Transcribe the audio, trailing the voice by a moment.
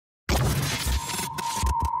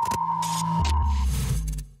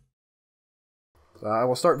I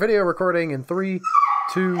will start video recording in 3,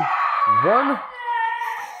 2, 1.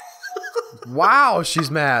 Wow,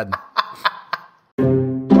 she's mad.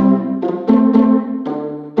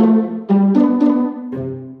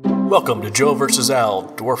 Welcome to Joe vs. Al,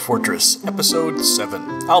 Dwarf Fortress, Episode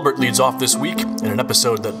 7. Albert leads off this week in an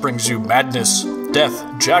episode that brings you madness, death,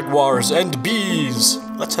 jaguars, and bees.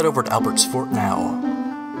 Let's head over to Albert's fort now.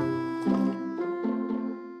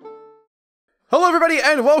 Hello everybody,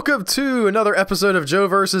 and welcome to another episode of Joe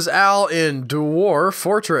vs. Al in Dwarf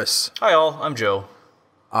Fortress. Hi all, I'm Joe.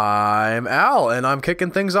 I'm Al, and I'm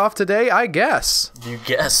kicking things off today, I guess. You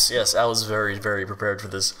guess? Yes, Al was very, very prepared for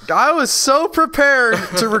this. I was so prepared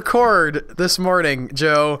to record this morning,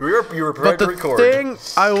 Joe. You were prepared to record. But the thing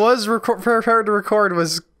I was prepared to record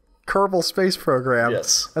was Kerbal Space Program.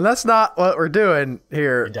 Yes. And that's not what we're doing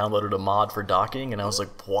here. I downloaded a mod for docking, and I was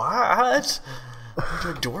like, what?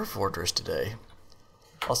 We're doing Dwarf Fortress today.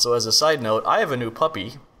 Also, as a side note, I have a new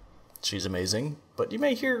puppy. She's amazing, but you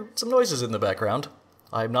may hear some noises in the background.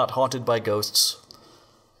 I'm not haunted by ghosts.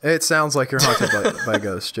 It sounds like you're haunted by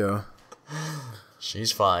ghosts, Joe.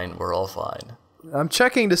 She's fine. We're all fine. I'm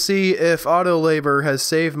checking to see if auto labor has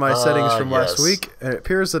saved my settings from yes. last week. It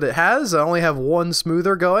appears that it has. I only have one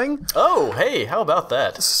smoother going. Oh, hey, how about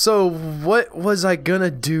that? So what was I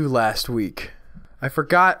gonna do last week? I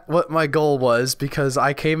forgot what my goal was because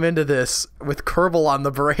I came into this with Kerbal on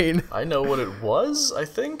the brain. I know what it was, I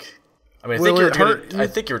think. I mean, I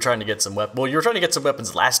think you were trying to get some weapons. Well, you were trying to get some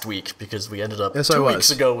weapons last week because we ended up 2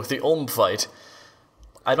 weeks ago with the Ulm fight.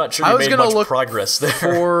 I'm not sure you made much progress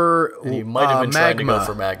there. And you might have been trying to go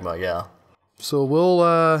for magma, yeah. So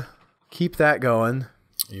we'll keep that going.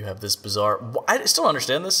 You have this bizarre... I still don't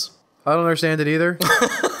understand this. I don't understand it either.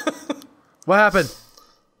 What happened?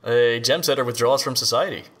 A gem setter withdraws from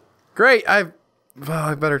society. Great. I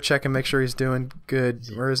better check and make sure he's doing good.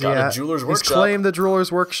 Where is he at? A jeweler's workshop. He's claimed the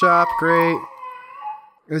jeweler's workshop. Great.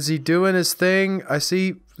 Is he doing his thing? I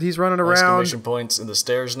see he's running around. Exclamation points in the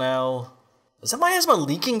stairs now. Is that miasma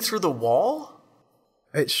leaking through the wall?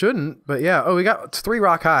 It shouldn't, but yeah. Oh, we got 3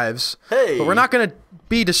 rock hives. Hey. But we're not going to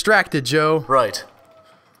be distracted, Joe. Right.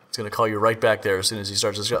 It's going to call you right back there as soon as he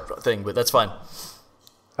starts this thing, but that's fine.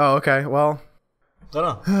 Oh, okay. Well.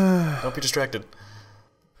 No. Don't be distracted.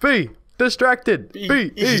 Be distracted. Be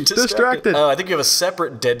distracted. I think you have a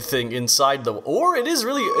separate dead thing inside the... Or it's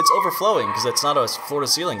overflowing, because that's not a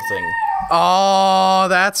floor-to-ceiling thing. Oh,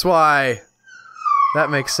 that's why. That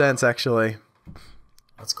makes sense, actually.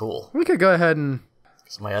 That's cool. We could go ahead and...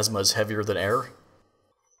 Because miasma is heavier than air?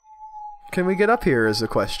 Can we get up here is the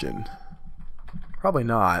question. Probably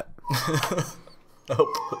not.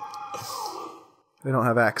 Nope. We don't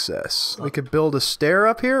have access. We could build a stair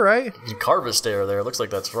up here, right? You can carve a stair there. It looks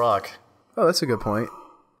like that's rock. Oh, that's a good point.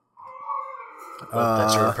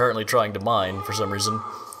 That you're apparently trying to mine for some reason.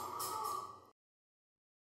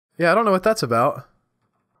 Yeah, I don't know what that's about.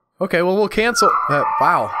 Okay, well, we'll cancel that.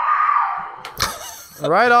 Wow.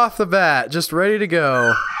 Right off the bat, just ready to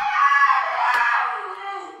go.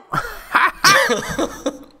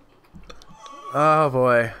 Oh,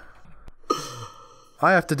 boy.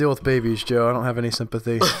 I have to deal with babies, Joe. I don't have any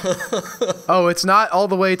sympathy. Oh, it's not all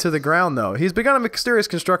the way to the ground, though. He's begun a mysterious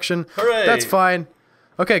construction. Hooray! That's fine.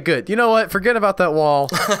 Okay, good. You know what? Forget about that wall.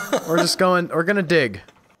 We're gonna dig.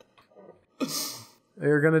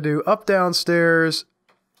 We're gonna do up, down stairs.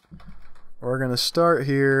 We're gonna start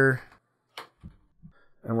here.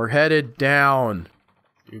 And we're headed down.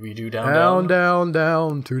 Down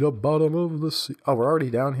to the bottom of the sea. Oh, we're already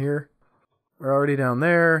down here. We're already down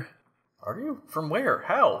there. Are you? From where?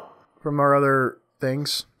 How? From our other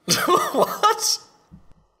things. What?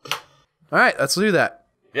 Alright, let's do that.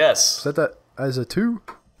 Yes. Set that as a 2.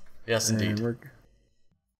 Yes, indeed.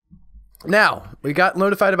 Now, we got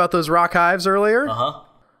notified about those rock hives earlier. Uh-huh.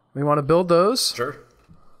 We want to build those. Sure.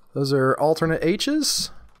 Those are alternate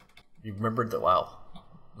H's. You remembered that? Wow.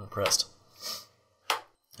 I'm impressed.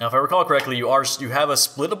 Now, if I recall correctly, you have a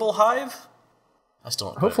splittable hive? I still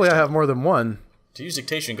don't Hopefully I have more than one. To use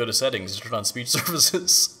dictation, go to settings, turn on speech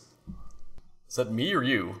services. Is that me or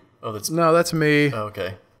you? Oh, No, that's me. Oh,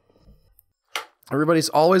 okay. Everybody's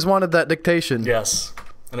always wanted that dictation. Yes,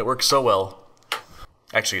 and it works so well.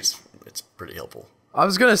 Actually, it's pretty helpful. I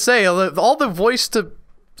was gonna say all the voice to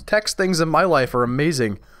text things in my life are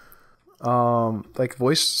amazing. Like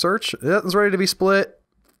voice search. That's ready to be split.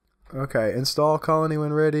 Okay, install colony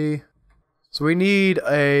when ready. So we need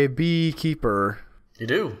a beekeeper. You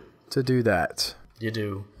do. To do that. You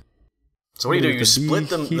do. So what do? You split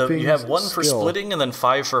them? You have 1 for splitting and then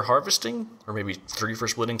 5 for harvesting? Or maybe 3 for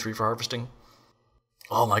splitting, 3 for harvesting?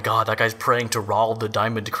 Oh my god, that guy's praying to Rawl the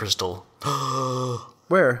diamond crystal.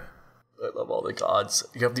 Where? I love all the gods.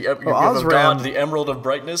 You have you have a god, the Emerald of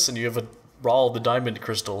Brightness, and you have a Rawl, the Diamond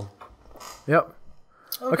Crystal. Yep.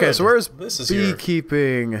 Okay, so where's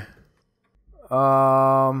beekeeping?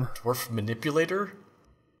 Dwarf Manipulator?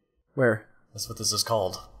 Where? That's what this is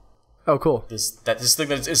called. Oh, cool. This thing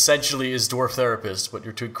that essentially is Dwarf Therapist, but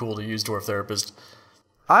you're too cool to use Dwarf Therapist.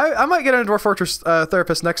 I might get into Dwarf Fortress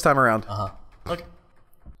Therapist next time around. Okay.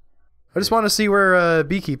 I just want to see where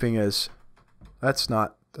beekeeping is. That's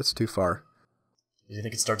too far. Do you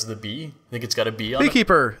think it starts with a B? You think it's got a B on it?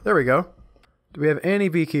 Beekeeper! There we go. Do we have any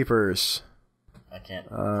beekeepers? I can't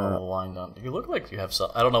follow the line down. You look like you have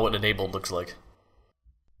some. I don't know what enabled looks like.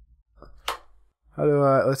 How do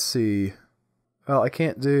I... Let's see. Well, I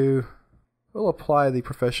can't do... We'll apply the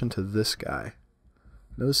profession to this guy.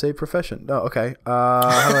 No save profession. No, okay.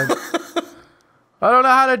 How do I don't know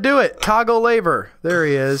how to do it. Toggle labor. There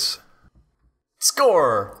he is.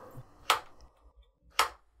 Score!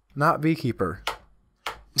 Not beekeeper.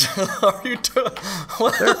 Are you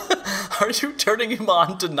Are you turning him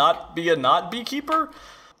on to not be a not beekeeper?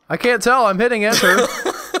 I can't tell. I'm hitting enter.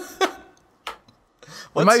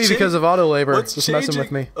 It might be because of auto labor. It's just messing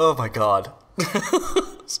with me. Oh my god.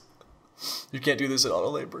 You can't do this in auto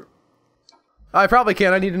labor. I probably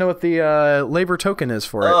can. I need to know what the labor token is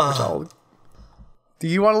for it. Do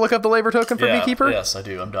you want to look up the labor token for beekeeper? Yes, I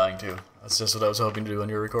do. I'm dying to. That's just what I was hoping to do on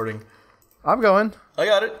your recording. I'm going. I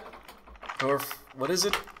got it. Dwarf. What is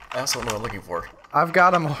it? I also don't know what I'm looking for. I've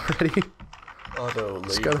got them already. Auto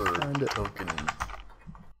labor token.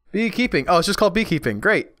 Beekeeping. Oh, it's just called beekeeping.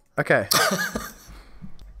 Great. Okay.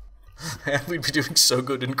 Man, we'd be doing so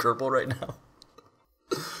good in Kerbal right now.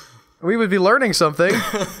 We would be learning something.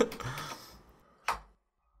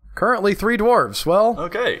 Currently 3 dwarves. Well,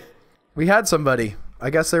 okay. We had somebody. I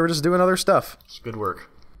guess they were just doing other stuff. It's good work.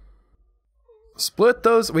 Split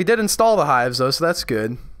those. We did install the hives, though, so that's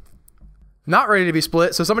good. Not ready to be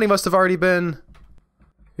split, so somebody must have already been...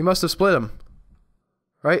 You must have split them.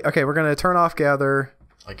 Right? Okay, we're going to turn off gather.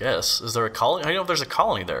 I guess. Is there a colony? How do you know if there's a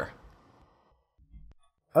colony there?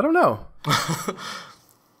 I don't know.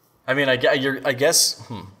 I mean, I guess...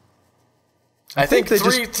 I think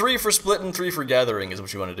three for split and 3 for gathering is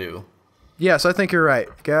what you want to do. Yes, I think you're right.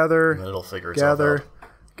 Gather, and it'll figure itself out.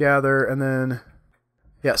 Gather, and then...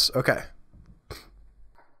 Yes, okay.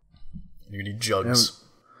 You need jugs.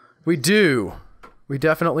 We do. We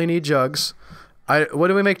definitely need jugs. What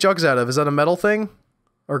do we make jugs out of? Is that a metal thing?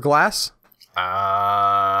 Or glass?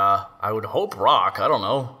 I would hope rock. I don't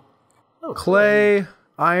know. Oh, clay,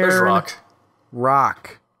 iron... There's rock.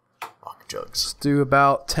 Rock. Rock jugs. Let's do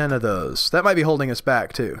about 10 of those. That might be holding us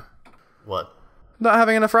back, too. What? Not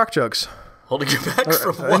having enough rock jugs. Holding you back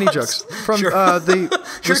from what? Any jugs. From the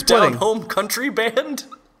your splitting. Down Home Country Band?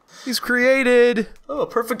 He's created... Oh, a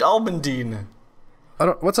perfect almondine.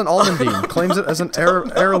 What's an almondine? Claims it as an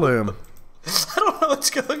heirloom. I don't know what's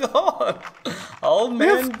going on.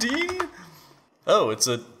 Almondine? Oh, it's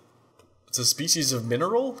a species of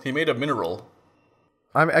mineral? He made a mineral.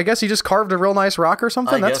 I guess he just carved a real nice rock or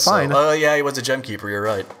something? That's fine. Oh, yeah, he was a gem keeper. You're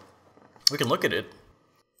right. We can look at it.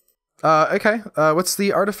 Okay. What's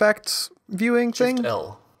the artifact viewing thing? Shift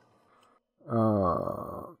L.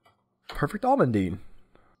 Perfect almondine.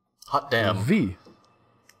 Hot damn. V.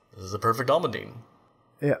 This is a perfect almondine.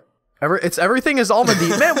 Yeah. Everything is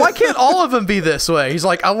almondine. Man, why can't all of them be this way? He's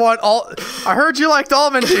like, I heard you liked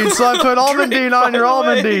almondine, so I put almondine on your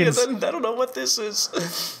almondines. I don't know what this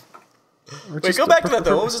is. Wait, go back to that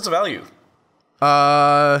though. What was its value?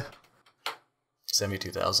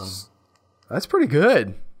 72,000. That's pretty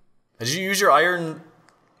good. Did you use your iron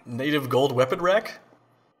native gold weapon rack?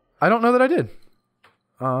 I don't know that I did.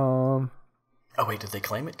 Oh wait, did they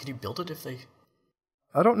claim it? Can you build it if they...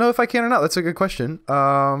 I don't know if I can or not. That's a good question.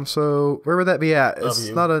 So where would that be at? It's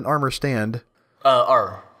not an armor stand.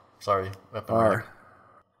 R. Sorry, weapon R. rack.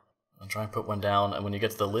 I'll try and put one down, and when you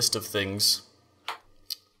get to the list of things...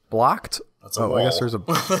 Blocked? That's a wall. I guess there's a...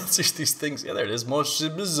 Let's see these things. Yeah, there it is.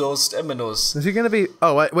 Is he going to be...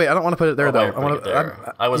 Oh, wait, I don't want to put it there, though.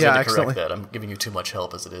 I was going to correct that. I'm giving you too much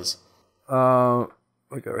help as it is. We'll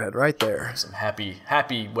go ahead right there. Some happy,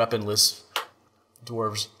 weaponless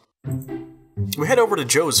dwarves. We head over to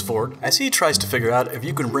Joe's fort as he tries to figure out if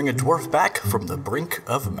you can bring a dwarf back from the brink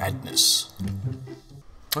of madness.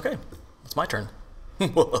 Okay, it's my turn.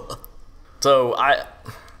 So I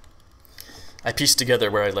pieced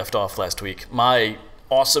together where I left off last week. My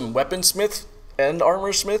awesome weaponsmith and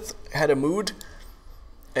armorsmith had a mood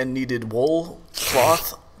and needed wool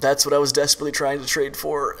cloth. That's what I was desperately trying to trade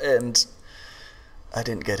for, and I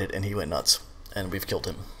didn't get it, and he went nuts. And we've killed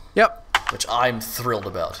him. Yep. Which I'm thrilled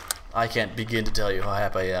about. I can't begin to tell you how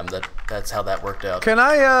happy I am that that's how that worked out. Can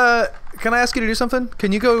I ask you to do something?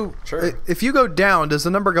 Can you go? Sure. If you go down, does the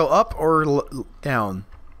number go up or down?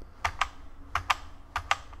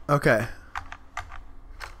 Okay.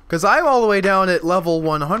 Because I'm all the way down at level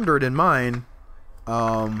 100 in mine. You're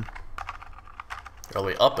all the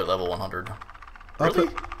way up at level 100. Really?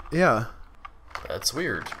 Yeah. That's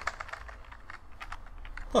weird.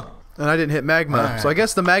 Huh. And I didn't hit magma. Right. So I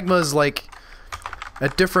guess the magma is like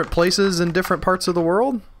at different places in different parts of the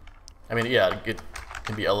world? I mean, yeah, it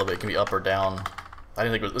can be elevated, it can be up or down. I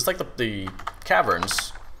didn't think it was like the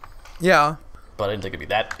caverns. Yeah. But I didn't think it'd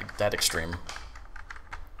be that extreme.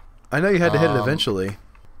 I know you had to hit it eventually.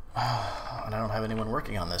 And I don't have anyone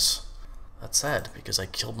working on this. That's sad, because I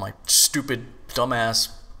killed my stupid dumbass.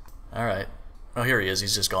 Alright. Oh, here he is.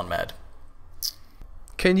 He's just gone mad.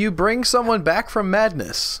 Can you bring someone back from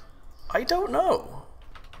madness? I don't know.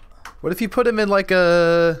 What if you put him in like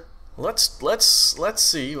a... Let's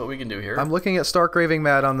see what we can do here. I'm looking at Stark Raving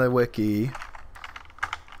Mad on the wiki.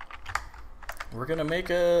 We're gonna make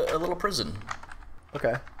a little prison.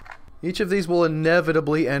 Okay. Each of these will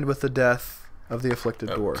inevitably end with the death of the afflicted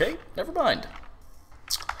dwarf. Okay, never mind.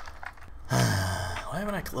 Why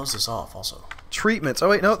haven't I closed this off also? Treatments. Oh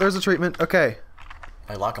wait, no, there's a treatment. Okay.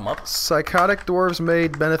 I lock them up? Psychotic dwarves may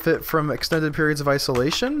benefit from extended periods of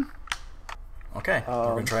isolation. Okay,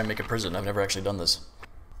 we're gonna try and make a prison. I've never actually done this.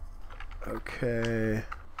 Okay.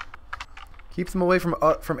 Keep them away from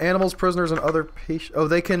animals, prisoners, and other patients. Oh,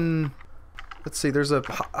 they can... Let's see, there's a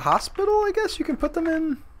hospital, I guess you can put them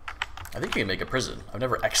in? I think you can make a prison. I've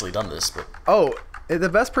never actually done this, but... Oh, the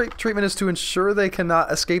best treatment is to ensure they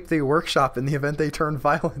cannot escape the workshop in the event they turn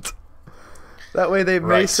violent. That way they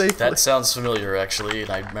may safely... That sounds familiar, actually,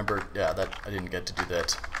 and I remember, yeah, that I didn't get to do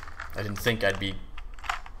that. I didn't think I'd be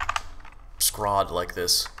scrawed like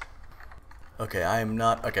this. Okay, I'm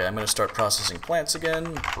gonna start processing plants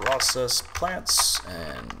again. Process plants,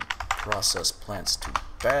 and process plants to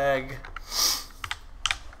bag.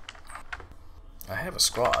 I have a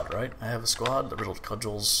squad, right? I have a squad, the little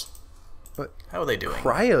cudgels. But how are they doing?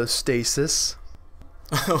 Cryostasis?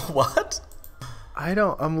 What?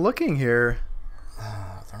 I'm looking here.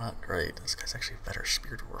 They're not great. This guy's actually a better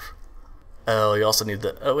spear dwarf. Oh, you also need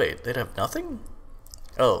the... Oh, wait, they'd have nothing?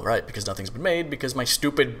 Oh, right, because nothing's been made, because my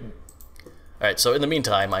stupid... Alright, so in the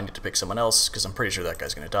meantime, I need to pick someone else, because I'm pretty sure that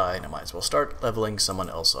guy's going to die, and I might as well start leveling someone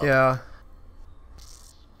else up. Yeah.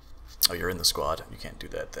 Oh, you're in the squad. You can't do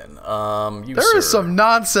that then. There is some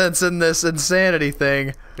nonsense in this insanity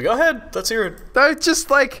thing. Go ahead. Let's hear it. That's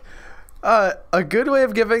just like a good way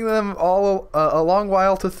of giving them all a long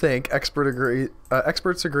while to think.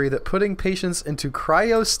 Experts agree that putting patients into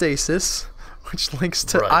cryostasis, which links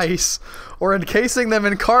to ice, or encasing them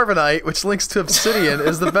in carbonite, which links to obsidian,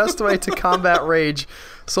 is the best way to combat rage,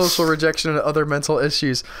 social rejection, and other mental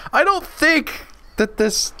issues. I don't think that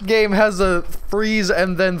this game has a freeze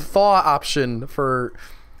and then thaw option for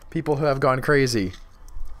people who have gone crazy.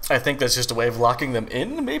 I think that's just a way of locking them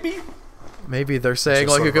in, maybe? Maybe they're saying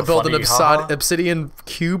like you could build an obsidian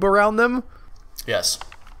cube around them? Yes.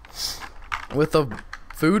 With a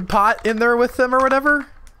food pot in there with them or whatever?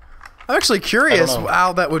 I'm actually curious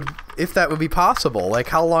how that would, if that would be possible. Like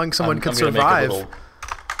how long someone could survive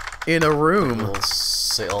in a room. A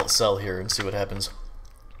little cell here and see what happens.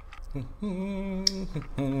 I've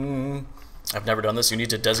never done this. You need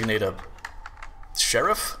to designate a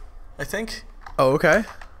sheriff, I think. Oh, okay.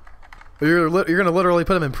 You're gonna literally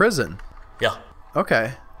put him in prison. Yeah.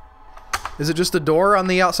 Okay. Is it just a door on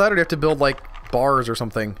the outside, or do you have to build like bars or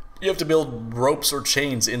something? You have to build ropes or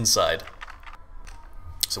chains inside.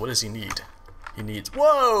 So what does he need? He needs...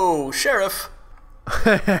 Whoa, sheriff!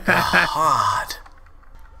 God.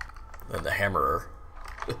 Then the hammerer.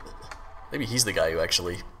 Maybe he's the guy who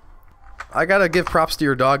actually... I gotta give props to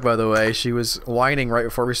your dog, by the way. She was whining right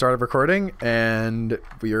before we started recording, and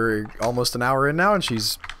we're almost an hour in now, and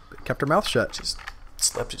she's kept her mouth shut. She's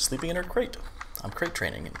sleeping in her crate. I'm crate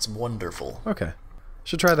training, and it's wonderful. Okay.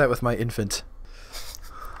 Should try that with my infant.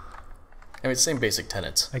 I mean, it's the same basic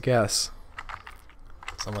tenets. I guess.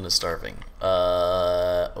 Someone is starving.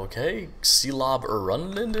 Okay. Selob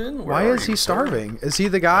Urunlinden? Why is he starving? Is he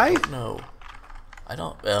the guy? No. I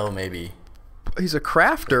don't... Oh, maybe. He's a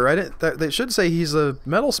crafter. They should say he's a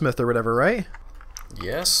metalsmith or whatever, right?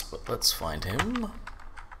 Yes, but let's find him.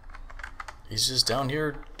 He's just down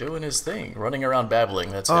here doing his thing, running around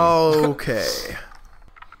babbling. That's him. Okay.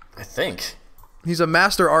 I think. He's a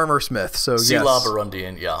master armor smith, so yes. Selob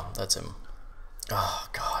Urundian, yeah, that's him. Oh,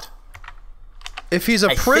 God. If he's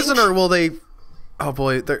a prisoner, will they... Oh,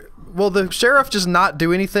 boy. Will the sheriff just not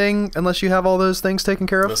do anything unless you have all those things taken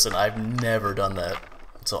care of? Listen, I've never done that.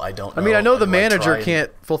 So I don't know. I mean, I know the manager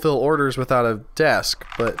can't fulfill orders without a desk,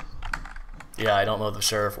 but... Yeah, I don't know if the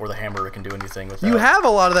sheriff or the hammer can do anything with that. You have a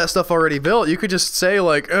lot of that stuff already built. You could just say,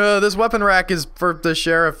 like, this weapon rack is for the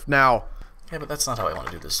sheriff now. Yeah, but that's not how I want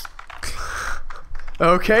to do this.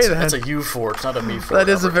 Okay, then. That's a you fort, it's not a me fort. That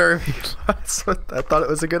is a very... I thought it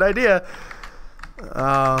was a good idea.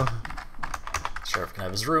 Sheriff can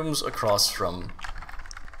have his rooms across from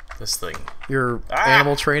this thing. Your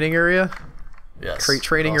animal training area? Yes.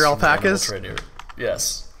 Training your alpacas?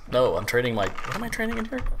 Yes. No, I'm training my... What am I training in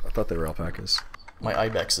here? I thought they were alpacas. My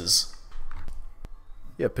ibexes.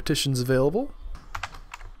 Yeah, petitions available.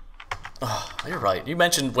 Oh, you're right. You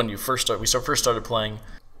mentioned when you first first started playing,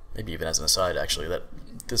 maybe even as an aside actually, that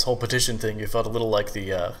this whole petition thing, you felt a little like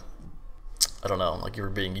the, I don't know, like you were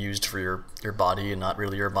being used for your body and not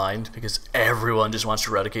really your mind, because everyone just wants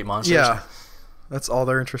to eradicate monsters. Yeah, that's all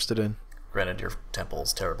they're interested in. Granted, your temple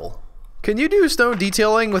is terrible. Can you do stone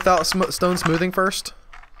detailing without stone smoothing first?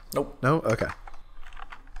 Nope. No? Okay.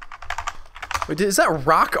 Wait, is that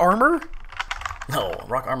rock armor? No,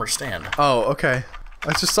 rock armor stand. Oh, okay.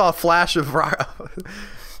 I just saw a flash of rock.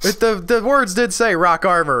 The words did say rock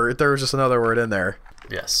armor. There was just another word in there.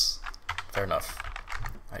 Yes. Fair enough.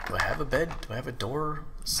 Right, do I have a bed? Do I have a door?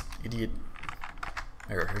 This idiot.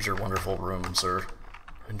 Here's your wonderful room, sir.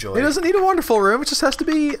 Enjoy. He doesn't need a wonderful room. It just has to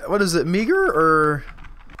be, what is it, meager? Or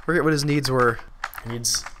I forget what his needs were. He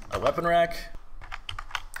needs a weapon rack,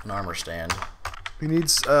 an armor stand. He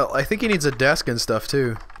needs, I think he needs a desk and stuff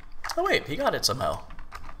too. Oh wait, he got it somehow.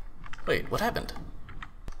 Wait, what happened?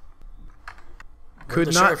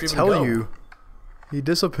 Could not tell you. He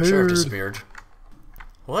disappeared. The sheriff disappeared.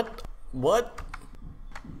 What? What?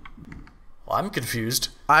 Well, I'm confused.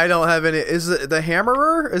 I don't have any. Is it the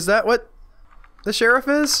hammerer? Is that what the sheriff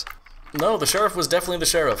is? No, the sheriff was definitely the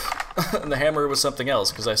sheriff. And the hammerer was something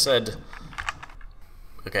else, because I said...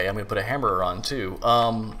 Okay, I'm going to put a hammerer on, too.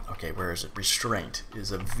 Okay, where is it? Restraint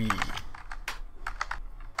is a V.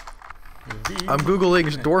 I'm Googling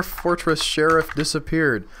Dwarf Fortress Sheriff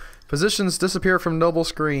disappeared. Positions disappear from noble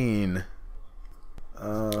screen.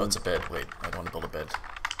 Oh, it's a bed. Wait, I don't want to build a bed.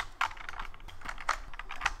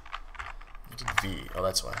 V. Oh,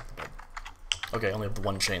 that's why. The bed. Okay, I only have the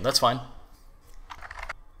one chain. That's fine.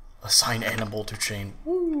 Assign animal to chain.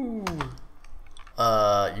 Woo!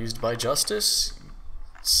 Used by justice?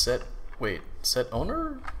 Set... Wait, set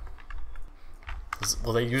owner?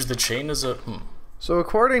 Will they use the chain as a... So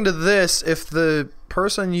according to this, if the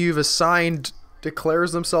person you've assigned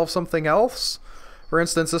declares themselves something else, for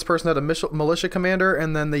instance, this person had a militia commander,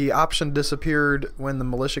 and then the option disappeared when the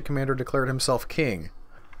militia commander declared himself king.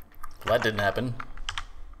 Well, that didn't happen.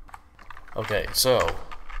 Okay, so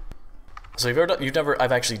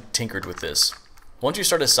I've actually tinkered with this. Once you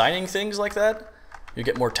start assigning things like that, you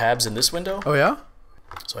get more tabs in this window. Oh yeah?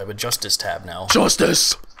 So I have a justice tab now.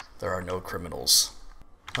 Justice! There are no criminals.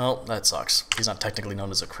 Well, that sucks. He's not technically known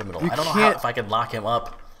as a criminal. I don't know if I can lock him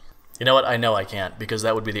up. You know what? I know I can't, because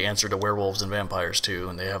that would be the answer to werewolves and vampires too,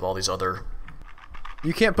 and they have all these other...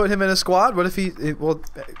 You can't put him in a squad? What if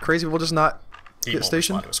crazy people just not get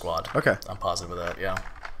stationed? He won't respond to a squad. Okay. I'm positive of that, yeah.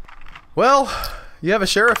 Well, you have a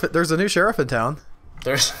sheriff. There's a new sheriff in town.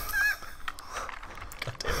 There's...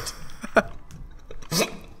 God damn it.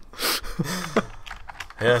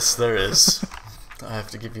 Yes, there is. I have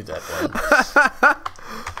to give you that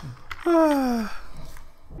one.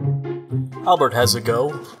 Albert has a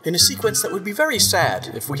go in a sequence that would be very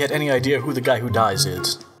sad if we had any idea who the guy who dies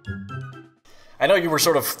is. I know you were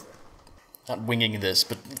sort of not winging this,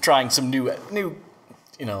 but trying some new,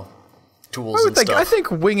 you know, tools and stuff. I think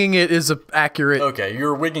winging it is accurate. Okay,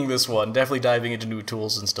 you're winging this one, definitely diving into new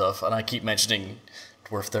tools and stuff, and I keep mentioning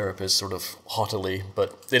Dwarf Therapist sort of haughtily,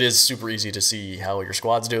 but it is super easy to see how your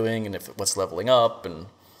squad's doing and what's leveling up and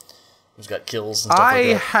who's got kills and stuff like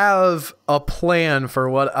that. I have a plan for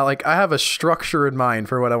what I have a structure in mind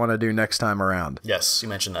for what I want to do next time around. Yes, you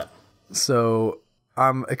mentioned that. So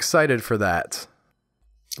I'm excited for that.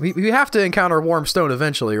 We have to encounter warm stone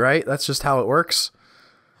eventually, right? That's just how it works.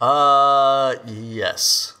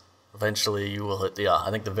 Yes. Eventually you will hit,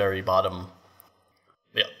 I think the very bottom.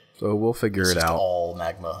 Yeah. So we'll figure it out. All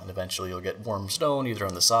magma, and eventually you'll get warm stone either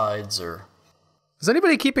on the sides or... Is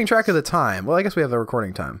anybody keeping track of the time? Well, I guess we have the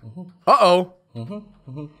recording time. Uh-oh!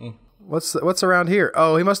 What's around here?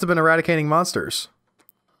 Oh, he must have been eradicating monsters.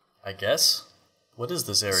 I guess. What is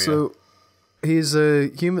this area? So, he's a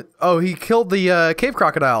human... Oh, he killed the cave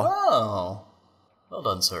crocodile. Oh. Well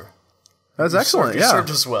done, sir. That's excellent, yeah. You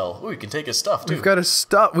served us well. Ooh, we can take his stuff, too. We've got his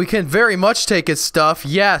stuff. We can very much take his stuff,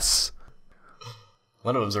 yes!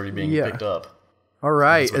 One of them's already being picked up. All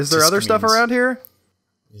right. Is there other stuff around here?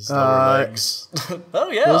 His lower legs. Oh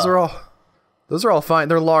yeah. Those are all fine.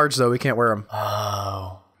 They're large though. We can't wear them.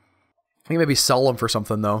 Oh. I think maybe sell them for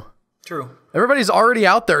something though. True. Everybody's already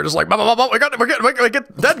out there, just like, we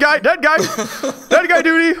get dead guy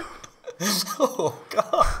duty. Oh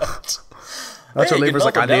God. That's what Lever's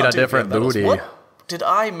like. I need a different duty. What did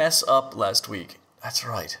I mess up last week? That's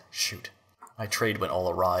right. Shoot, my trade went all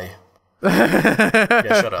awry.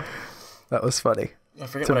 Yeah, shut up. That was funny. I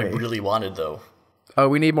forget what I really wanted though. Oh,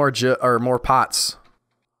 we need more more pots.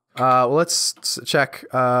 Well, let's check.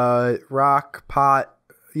 Rock pot.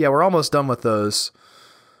 Yeah, we're almost done with those.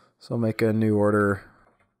 So I'll make a new order.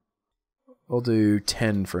 We'll do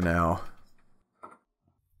 10 for now.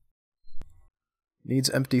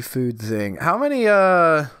 Needs empty food thing. How many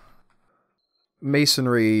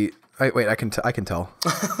masonry? Wait, I can tell.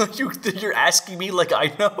 You're asking me like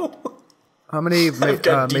I know. How many? I've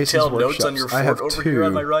got detailed notes on your fort over 2. Here.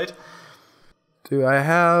 Am I right? Do I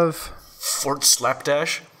have Fort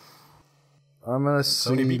Slapdash? I'm gonna see.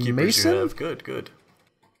 How many beekeepers Mason? You have? Good.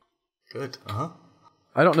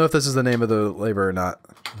 I don't know if this is the name of the labor or not.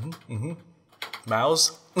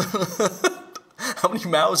 Mouse? How many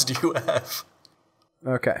mouse do you have?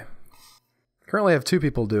 Okay. Currently have 2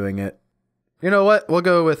 people doing it. You know what? We'll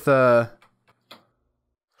go with Alright,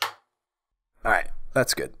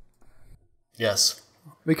 that's good. Yes.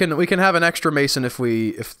 We can have an extra mason if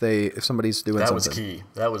somebody's doing something. That was key.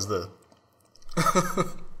 That was the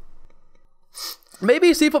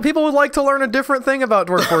Maybe people would like to learn a different thing about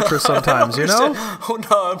Dwarf Fortress sometimes, you know? Oh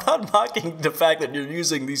no, I'm not mocking the fact that you're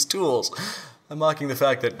using these tools. I'm mocking the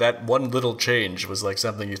fact that one little change was like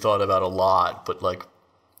something you thought about a lot, but like.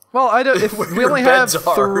 Well, I don't. If we only have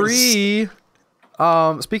 3.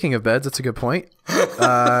 Speaking of beds, that's a good point.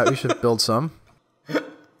 We should build some.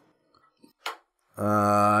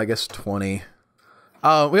 I guess 20.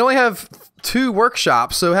 We only have 2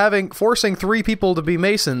 workshops, so forcing 3 people to be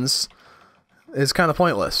masons is kind of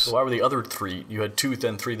pointless. So why were the other 3? You had 2,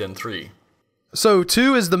 then 3, then 3. So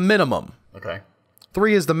 2 is the minimum. Okay.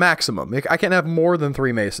 3 is the maximum. I can't have more than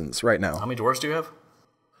 3 masons right now. How many dwarves do you have?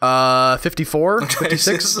 54, okay,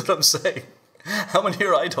 56. This is what I'm saying. How many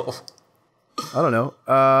are idle? I don't know.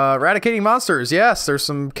 Eradicating monsters. Yes, there's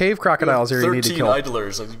some cave crocodiles here you need to kill. 13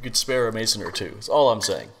 idlers. You could spare a mason or 2. That's all I'm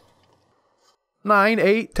saying. 9,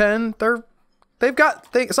 8, 10. They've got.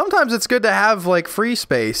 Sometimes it's good to have like free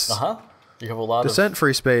space. You have a lot of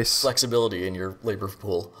free space, flexibility in your labor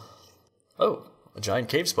pool. Oh, a giant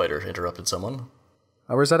cave spider interrupted someone.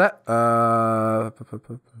 Where's that at? I'm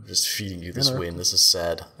just feeding you this wind. This is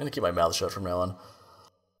sad. I'm gonna keep my mouth shut from now on.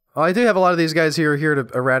 Well, I do have a lot of these guys here to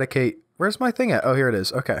eradicate. Where's my thing at? Oh, here it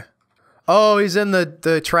is. Okay. Oh, he's in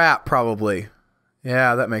the trap probably.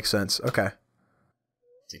 Yeah, that makes sense. Okay.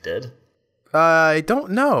 Is he dead? I don't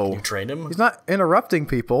know. You trained him? He's not interrupting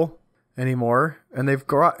people anymore, and they've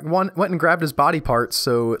went and grabbed his body parts,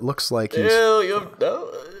 so it looks like he's.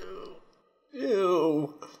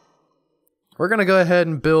 Ew. We're gonna go ahead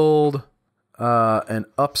and build an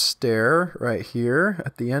upstairs right here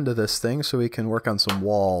at the end of this thing, so we can work on some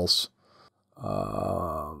walls.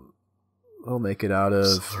 We'll make it out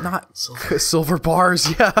of silver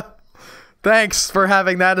bars. Yeah. Thanks for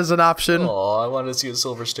having that as an option. Oh, I wanted to see a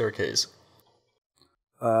silver staircase.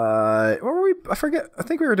 What were we? I forget. I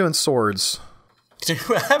think we were doing swords. Do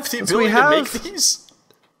you have the ability to make these?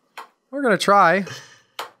 We're gonna try.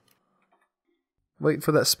 Wait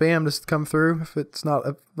for that spam to come through if it's not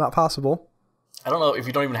possible. I don't know if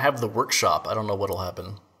you don't even have the workshop. I don't know what'll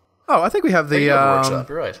happen. Oh, I think we have the workshop.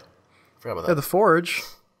 You're right. Forgot about that. Yeah, the forge.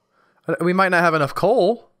 We might not have enough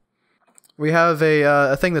coal. We have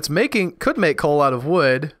a thing that's could make coal out of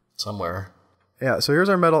wood somewhere. Yeah, so here's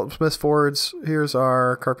our metalsmith forge. Here's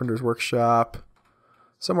our carpenter's workshop.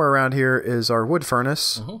 Somewhere around here is our wood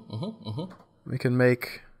furnace. We can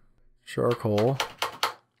make charcoal.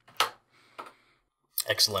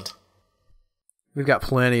 Excellent. We've got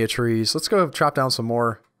plenty of trees. Let's go chop down some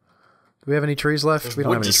more. Do we have any trees left? We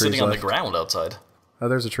don't have any trees left. Sitting on the ground outside. Oh,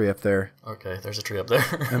 there's a tree up there. Okay, there's a tree up there.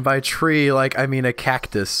 And by tree, like, I mean a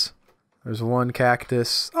cactus. There's one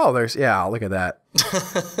cactus. Oh, yeah, look at that.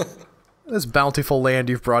 This bountiful land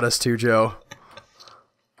you've brought us to, Joe.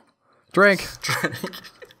 Drink.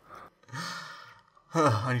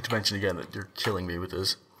 I need to mention again that you're killing me with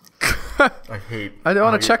this. I hate. I don't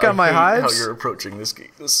want to check out my hives. How you're approaching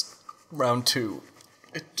this round 2.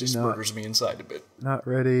 It just murders me inside a bit. Not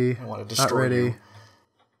ready. I want to destroy you.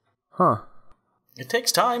 Huh. It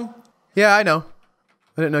takes time. Yeah, I know.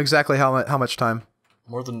 I didn't know exactly how much time.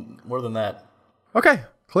 More than that. Okay,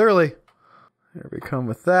 clearly. Here we come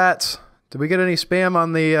with that. Did we get any spam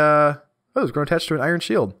on the... Oh, it's grown attached to an iron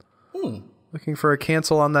shield. Looking for a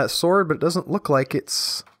cancel on that sword, but it doesn't look like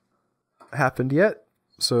it's happened yet.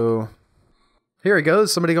 So here he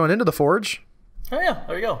goes. Somebody going into the forge. Oh yeah,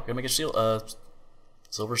 there you go. Gonna make a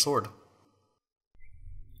silver sword.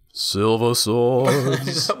 Silver sword. I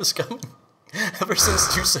knew that was coming. Ever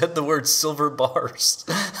since you said the word silver bars,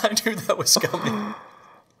 I knew that was coming.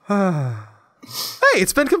 Hey,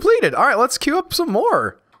 it's been completed. All right, let's queue up some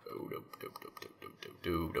more.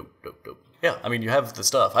 Yeah, I mean, you have the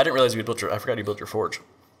stuff. I didn't realize you built I forgot you built your forge.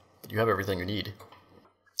 You have everything you need.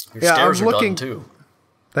 Your stairs are done too.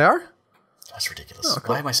 They are? That's ridiculous. Oh, okay.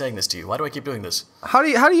 Why am I saying this to you? Why do I keep doing this? How do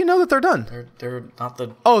you know that they're done? They're not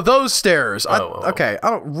the... Oh, those stairs. Okay, I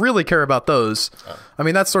don't really care about those. Oh. I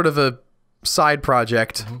mean, that's sort of a side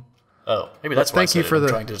project. Mm-hmm. Oh, maybe that's why I'm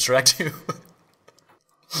trying to distract you.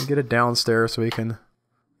 Get it downstairs so we can...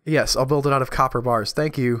 Yes, I'll build it out of copper bars.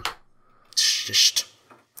 Thank you. Shisht.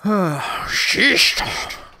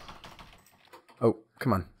 Shisht. Oh,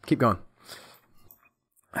 come on. Keep going.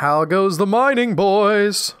 How goes the mining,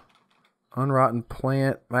 boys? Unrotten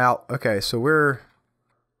plant out. Okay, so we're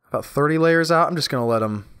about 30 layers out. I'm just going to let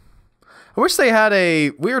them... I wish they had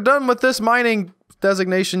a... We are done with this mining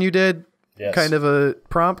designation you did. Yes. Kind of a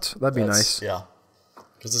prompt. That'd be nice. Yeah.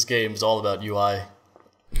 Because this game is all about UI.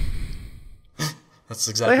 That's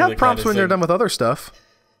exactly they have prompts when they're done with other stuff.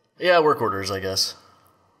 Yeah, work orders, I guess.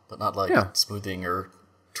 But not like smoothing or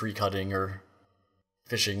tree cutting or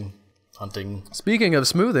fishing, hunting. Speaking of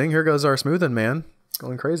smoothing, here goes our smoothing man.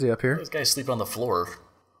 Going crazy up here. This guy's sleeping on the floor.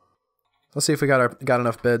 Let's see if we got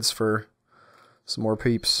enough beds for some more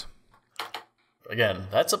peeps. Again,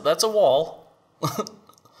 that's a wall.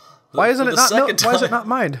 Why isn't it not? Why is it not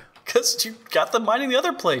mined? Because you got them mining the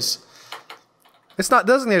other place. It's not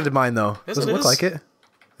designated to mine though. Yes, does it look like it?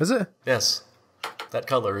 Is it? Yes. That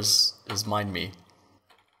color is mine me.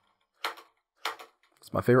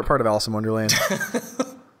 It's my favorite part of Alice in Wonderland.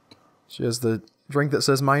 She has the drink that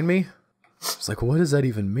says "Mind Me." It's like, what does that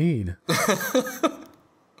even mean?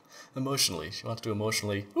 Emotionally, she wants to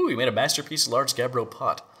emotionally. Ooh, we made a masterpiece large gabbro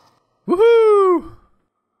pot. Woohoo! All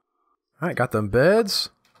right, got them beds.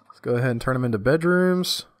 Let's go ahead and turn them into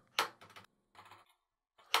bedrooms.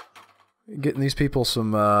 Getting these people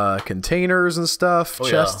some containers and stuff,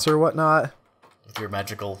 chests or whatnot. With your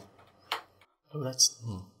magical... Oh, that's...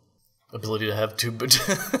 ability to have two...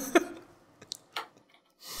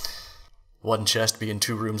 One chest be in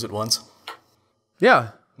 2 rooms at once.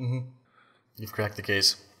 Yeah. Mm-hmm. You've cracked the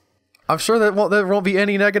case. I'm sure that there won't be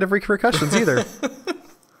any negative repercussions either.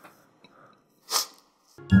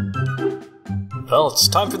 Well, it's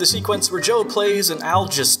time for the sequence where Joe plays and Al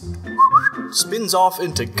just spins off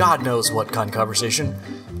into God knows what kind of conversation.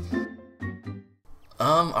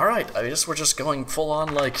 Alright, I guess we're just going full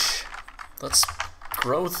on, like, let's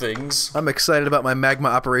grow things. I'm excited about my magma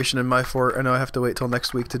operation in my fort. I know I have to wait till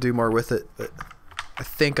next week to do more with it, but I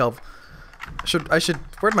think I should,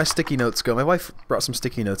 where'd my sticky notes go? My wife brought some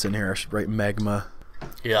sticky notes in here. I should write magma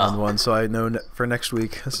on one so I know for next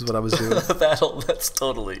week this is what I was doing. That's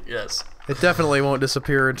totally, yes. It definitely won't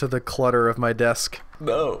disappear into the clutter of my desk.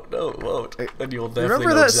 No, it won't. And you'll definitely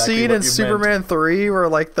remember that scene in Superman 3 where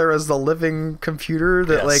like there was the living computer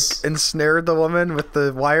that like ensnared the woman with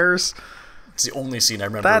the wires? It's the only scene I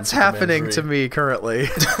remember. That's happening to me currently.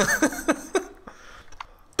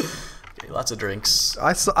 Okay, lots of drinks.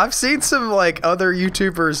 I've seen some like other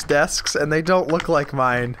YouTubers' desks and they don't look like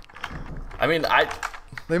mine. I mean,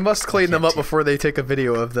 they must clean them up before they take a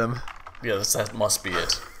video of them. Yeah, that must be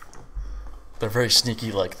it. They're very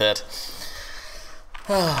sneaky like that.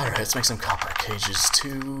 Alright, let's make some copper cages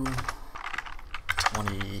too.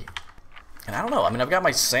 20. And I don't know, I mean, I've got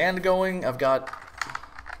my sand going, I've got...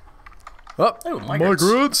 Oh,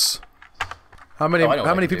 migrants! How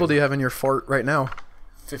many people do you have in your fort right now?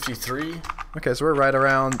 53. Okay, so we're right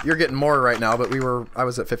around... You're getting more right now, but I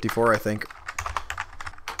was at 54, I think.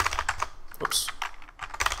 Whoops.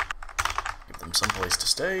 Give them some place to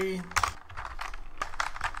stay.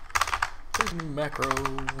 Macro.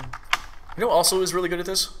 You know what also is really good at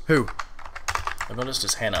this? Who? I've noticed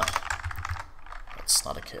is Hannah. That's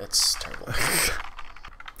not a kid. That's terrible.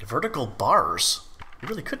 Vertical bars. You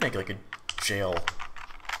really could make like a jail.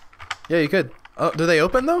 Yeah, you could. Oh, do they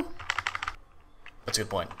open though? That's a good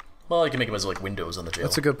point. Well, you can make them as like windows on the jail.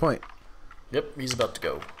 That's a good point. Yep, he's about to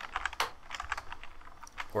go.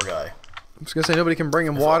 Poor guy. I'm just gonna say nobody can bring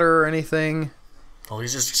him water or anything. Well,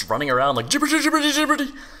 he's just running around like gibberty, gibberty,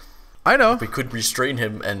 gibberty. I know. We could restrain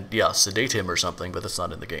him and, yeah, sedate him or something, but that's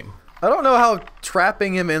not in the game. I don't know how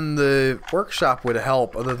trapping him in the workshop would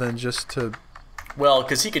help, other than just to... Well,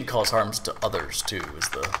 because he can cause harms to others, too, is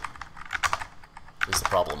the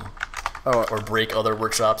problem. or break other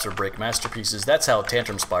workshops or break masterpieces. That's how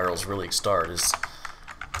tantrum spirals really start, is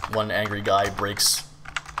one angry guy breaks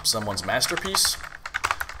someone's masterpiece,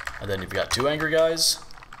 and then you've got 2 angry guys,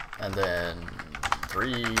 and then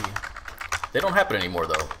 3. They don't happen anymore,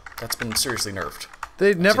 though. That's been seriously nerfed.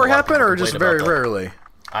 They never happen, or just very rarely?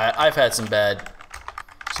 I've had some bad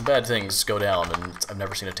things go down, and I've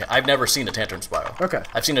never seen a tantrum spiral. Okay.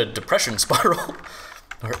 I've seen a depression spiral,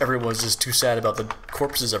 where everyone's just too sad about the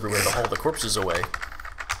corpses everywhere to haul the corpses away.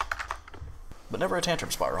 But never a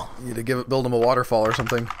tantrum spiral. You need to build them a waterfall or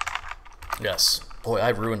something. Yes. Boy,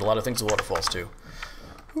 I've ruined a lot of things with waterfalls, too.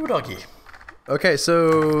 Ooh, doggy. Okay,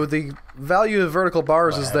 so the value of vertical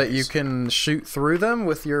bars is that you can shoot through them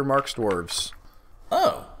with your marks dwarves.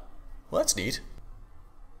 Oh. Well, that's neat.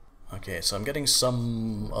 Okay, so I'm getting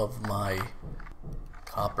some of my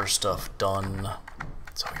copper stuff done.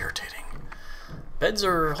 So irritating. Beds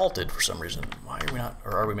are halted for some reason. Why are we not,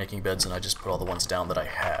 or are we making beds and I just put all the ones down that I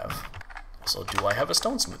have? Also, do I have a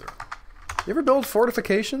stone smoother? You ever build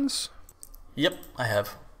fortifications? Yep, I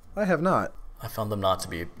have. I have not. I found them not to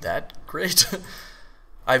be that great.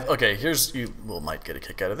 Okay, here's, you might get a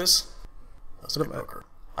kick out of this. That's a good poker.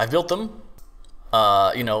 I built them,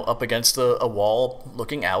 you know, up against a wall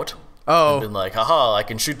looking out. Oh. And been like, haha, I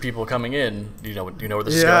can shoot people coming in. Do you know where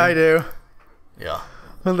this is going? Yeah, I do. Yeah.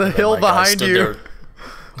 And the hill behind you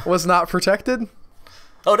was not protected?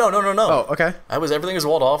 Oh, no. Oh, okay. Everything was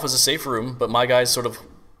walled off as a safe room, but my guys sort of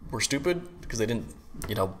were stupid because they didn't,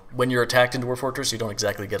 you know, when you're attacked in Dwarf Fortress, you don't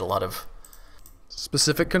exactly get a lot of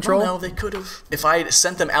specific control. Oh, no, they could have. If I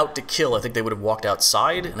sent them out to kill, I think they would have walked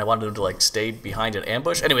outside, and I wanted them to like stay behind an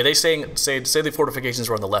ambush. Anyway, they say the fortifications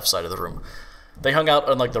were on the left side of the room. They hung out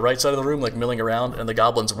on like the right side of the room, like milling around, and the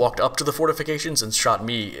goblins walked up to the fortifications and shot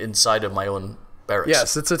me inside of my own barracks.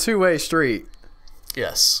 Yes, it's a two-way street.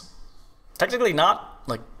 Yes. Technically not.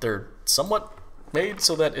 Like, they're somewhat made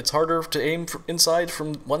so that it's harder to aim inside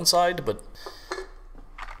from one side, but...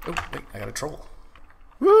 Oh, wait, I got a troll.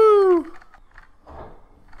 Woo!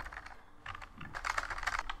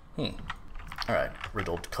 Alright,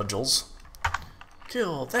 riddled cudgels.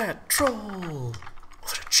 Kill that troll! Oh,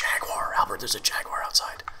 there's a jaguar! Albert, there's a jaguar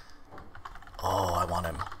outside. Oh, I want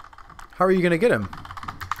him. How are you gonna get him?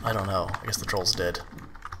 I don't know. I guess the troll's dead.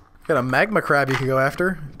 Got a magma crab you could go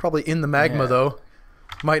after. Probably in the magma, though.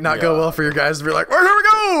 Might not go well for your guys to be like, where do we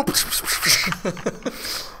go?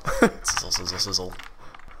 Sizzle.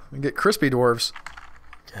 And get crispy dwarves.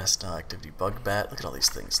 Cast activity bug bat. Look at all these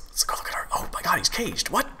things. Let's go look at our. Oh my god, he's caged.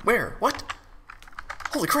 What? Where? What?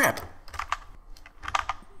 Holy crap.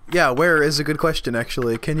 Yeah, where is a good question,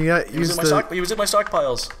 actually. Can you use he was in my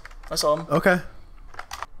stockpiles. I saw him. Okay.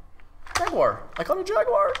 Jaguar. I caught a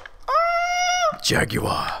jaguar. Ah!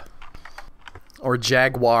 Jaguar. Or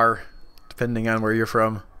jaguar, depending on where you're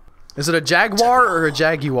from. Is it a jaguar or a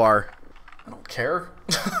jaguar? I don't care.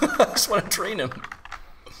 I just want to train him.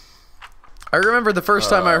 I remember the first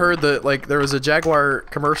time I heard that, like, there was a Jaguar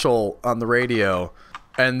commercial on the radio,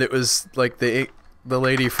 and it was like the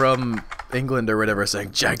lady from England or whatever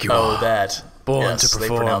saying Jaguar. Oh, that. Born yes, to perform.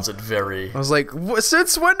 They pronounce it very. I was like,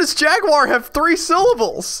 since when does Jaguar have 3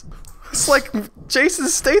 syllables? It's like Jason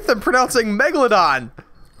Statham pronouncing Megalodon.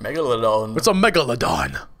 Megalodon. It's a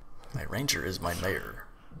Megalodon. My ranger is my mayor.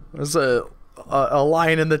 There's a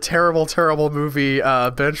line in the terrible movie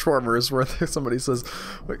Benchwarmers where somebody says,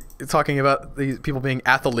 talking about these people being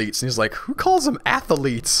athletes, and he's like, who calls them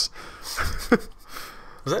athletes?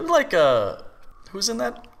 Was that like who's in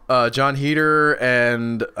that? John Heder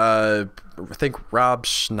and I think Rob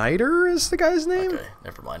Schneider is the guy's name. Okay,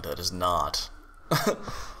 never mind. That is not.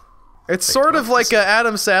 It's sort of like an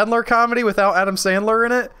Adam Sandler comedy without Adam Sandler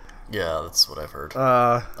in it. Yeah, that's what I've heard.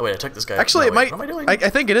 Oh wait, I took this guy. Actually, no, it what am I doing? I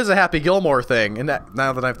think it is a Happy Gilmore thing, and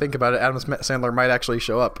now that I think about it, Adam Sandler might actually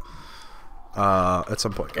show up at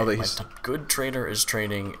some point. Okay, my good trainer is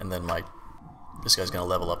training, and then this guy's gonna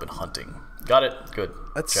level up in hunting. Got it. Good.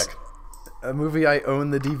 That's check. A movie I own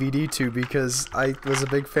the DVD to because I was a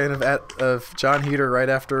big fan of John Heder right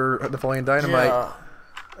after Napoleon Dynamite, yeah.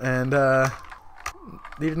 And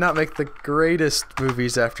he did not make the greatest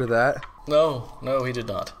movies after that. No, he did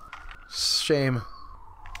not. Shame.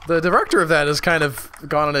 The director of that has kind of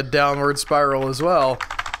gone on a downward spiral as well.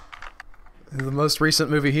 The most recent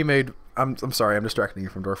movie he made... I'm sorry, I'm distracting you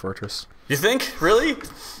from Dwarf Fortress. You think? Really?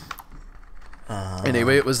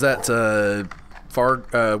 Anyway, it was that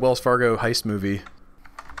Wells Fargo heist movie.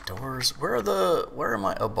 Doors. Where are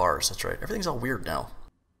my... Oh, bars. That's right. Everything's all weird now.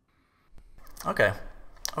 Okay.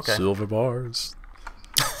 Silver bars.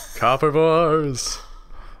 Copper bars.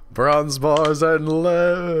 Bronze bars and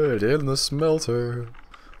lead in the smelter.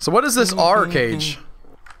 So what is this R cage?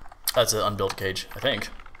 That's an unbuilt cage, I think.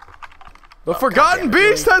 The Forgotten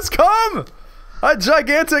Beast has come! A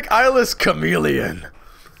gigantic eyeless chameleon.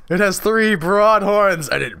 It has 3 broad horns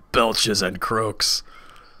and it belches and croaks.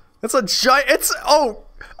 It's a giant. It's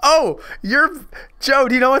you're Joe.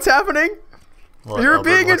 Do you know what's happening? What, you're Albert,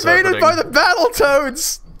 being invaded by the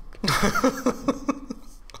Battletoads.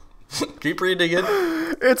 Keep reading it.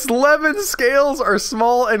 Its 11 scales are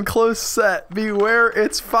small and close set. Beware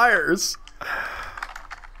its fires.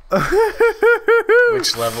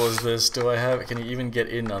 Which level is this? Do I have? Can you even get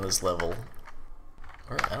in on this level?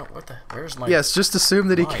 Where's my? Yes, just assume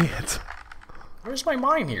that he can't. Where's my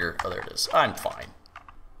mine here? Oh, there it is. I'm fine.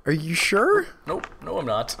 Are you sure? Nope. No, I'm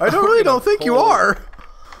not. I really don't think you are.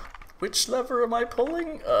 Which lever am I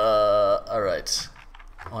pulling? Alright.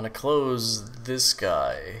 I want to close this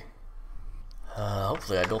guy.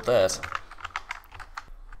 Hopefully I built that.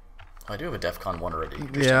 I do have a DEFCON 1 already.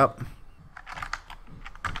 Yep.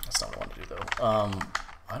 That's not what I want to do, though.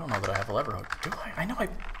 I don't know that I have a lever hook. Do I? I know I...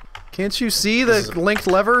 Can't you see the linked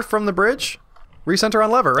lever from the bridge? Recenter on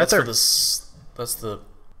lever, right there. That's the...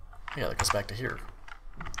 Yeah, that goes back to here.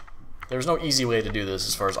 There's no easy way to do this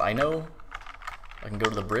as far as I know. I can go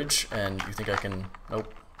to the bridge, and you think I can...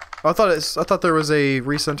 Nope. I thought there was a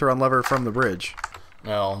recenter on lever from the bridge.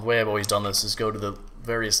 No, the way I've always done this is go to the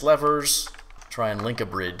various levers, try and link a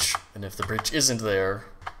bridge, and if the bridge isn't there...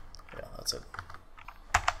 Yeah, that's it.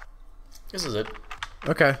 This is it.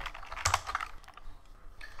 Okay.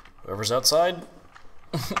 Whoever's outside,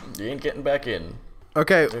 you ain't getting back in.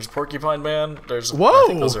 Okay. There's Porcupine Man. There's... Whoa! I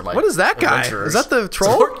think those are my what is that guy? adventurers. Is that the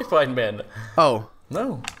troll? It's Porcupine Man. Oh.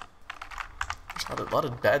 No. There's a lot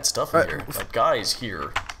of bad stuff in here. That guy's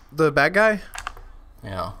here. The bad guy?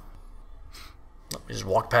 Yeah. You just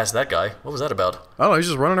walked past that guy. What was that about? I don't know. He's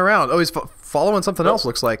just running around. Oh, he's following something else,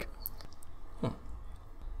 looks like.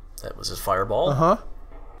 That was his fireball. Uh-huh.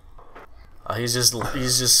 He's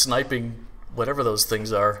just sniping whatever those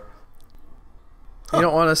things are. Huh. You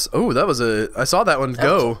don't want to... Oh, that was a... I saw that one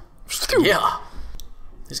go. Yeah.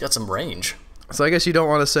 He's got some range. So I guess you don't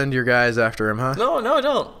want to send your guys after him, huh? No, I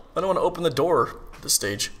don't. I don't want to open the door at this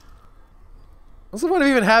stage. What's the point of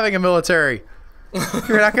even having a military?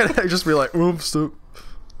 You're not going to just be like, oops.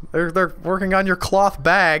 They're working on your cloth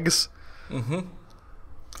bags. Mm-hmm.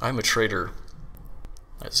 I'm a traitor.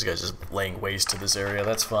 This guy's just laying waste to this area.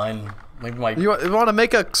 That's fine. Maybe my... You want to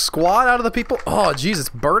make a squad out of the people? Oh, jeez, it's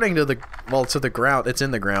burning to the... Well, to the ground. It's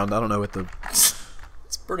in the ground. I don't know what the...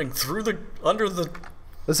 It's burning through the... Under the...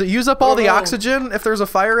 Does it use up all the oxygen if there's a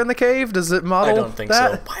fire in the cave? Does it model that? I don't think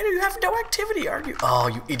so. Why do you have no activity? Are you... Oh,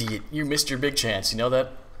 you idiot. You missed your big chance. You know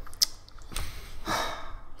that?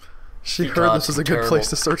 She heard this was a good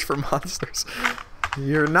place to search for monsters.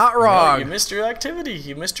 You're not wrong. No, you missed your activity.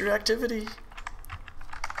 You missed your activity.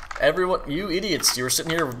 Everyone, you idiots, you were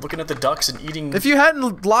sitting here looking at the ducks and eating... If you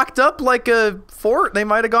hadn't locked up like a fort, they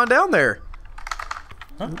might have gone down there.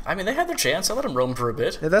 Huh? I mean, they had their chance. I let them roam for a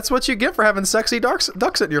bit. Yeah, that's what you get for having sexy ducks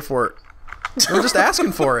at your fort. They're just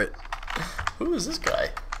asking for it. Who is this guy?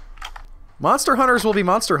 Monster hunters will be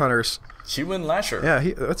monster hunters. Human Lasher. Yeah,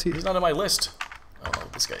 he's not on my list. I don't know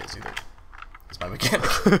what this guy is either. He's my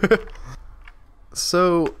mechanic.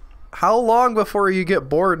 So, how long before you get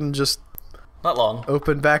bored and just... Not long.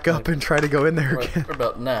 Open back up and try to go in there again. We're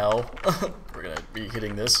about now. We're gonna be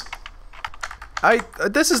hitting this.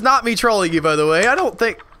 This is not me trolling you, by the way. I don't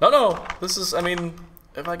think... No. This is, I mean,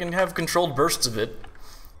 if I can have controlled bursts of it.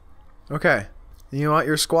 Okay. You want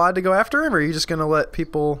your squad to go after him, or are you just gonna let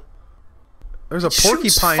people... There's a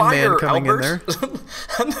porcupine man coming in there.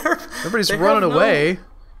 Everybody's running away.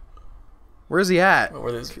 Where's he at?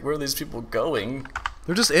 Where are these people going?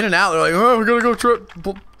 They're just in and out. They're like, oh, we're gonna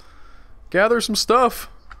go gather some stuff.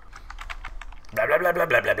 Blah, blah, blah, blah,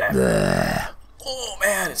 blah, blah, blah. Oh,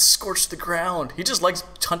 man, it scorched the ground. He just likes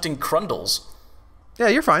hunting crundles. Yeah,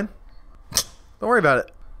 you're fine. Don't worry about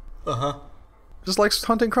it. Uh-huh. Just likes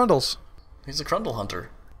hunting crundles. He's a crundle hunter.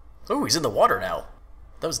 Oh, he's in the water now.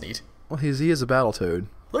 That was neat. Well, he is a Battletoad.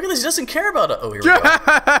 Look at this. He doesn't care about it. Oh, here we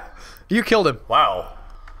go. You killed him. Wow.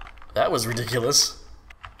 That was ridiculous.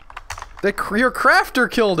 Your crafter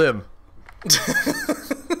killed him.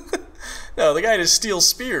 No, the guy had a steel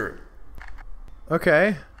spear.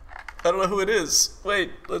 Okay. I don't know who it is.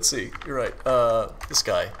 Wait, let's see. You're right. This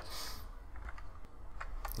guy.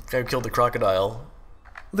 The guy who killed the crocodile.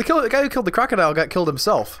 The guy who killed the crocodile got killed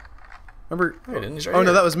himself. Remember? No, he didn't. He's right oh, here.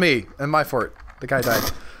 No, that was me and my fort. The guy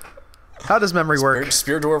died. How does memory work?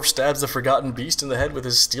 Spear Dwarf stabs the forgotten beast in the head with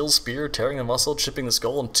his steel spear, tearing the muscle, chipping the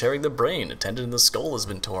skull, and tearing the brain. A tendon in the skull has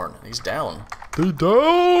been torn. He's down. He's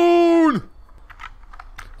down!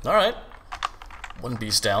 Alright. One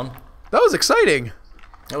beast down. That was exciting.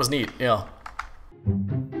 That was neat, yeah.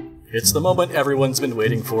 It's the moment everyone's been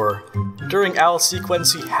waiting for. During Owl's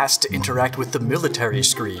sequence, he has to interact with the military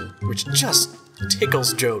screen, which just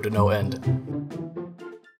tickles Joe to no end.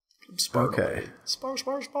 Okay. Spar,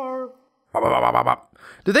 spar, spar.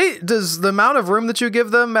 Does the amount of room that you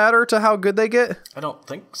give them matter to how good they get? I don't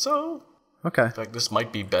think so. Okay. In fact, this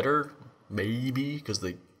might be better, maybe, because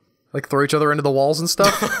they like throw each other into the walls and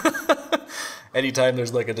stuff. Anytime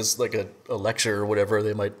there's like a lecture or whatever,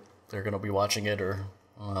 they're gonna be watching it, or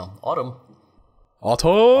I don't know,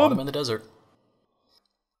 autumn in the desert.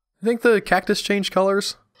 I think the cactus change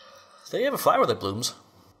colors. They have a flower that blooms.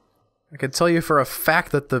 I can tell you for a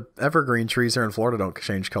fact that the evergreen trees here in Florida don't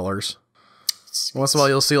change colors. Once in a while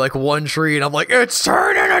you'll see like one tree and I'm like, it's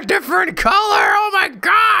turning a different color! Oh my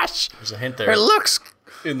gosh! There's a hint there. It looks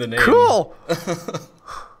in the name. Cool!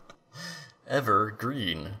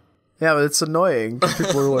 Evergreen. Yeah, but it's annoying.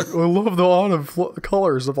 People are like, I love the autumn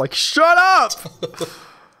colors. I'm like, shut up!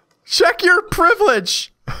 Check your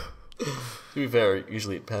privilege! To be fair,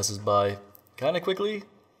 usually it passes by kind of quickly,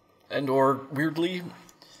 and or weirdly.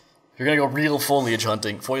 If you're gonna go real foliage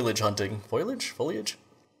hunting. Foliage?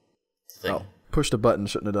 Thing. Oh, pushed a button,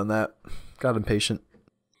 shouldn't have done that. Got impatient.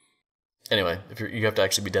 Anyway, you have to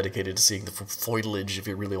actually be dedicated to seeing the foliage if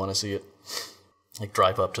you really want to see it. Like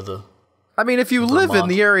drive up to the... I mean, if you live in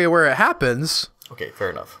the area where it happens... Okay, fair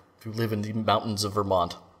enough. If you live in the mountains of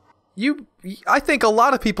Vermont. I think a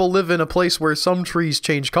lot of people live in a place where some trees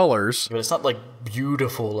change colors. But it's not like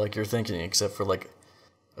beautiful like you're thinking, except for like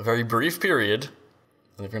a very brief period.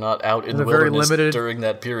 And if you're not out in the wilderness during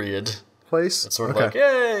that period... place? It's sort of like,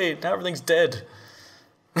 yay, now everything's dead.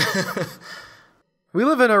 We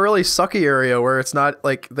live in a really sucky area where it's not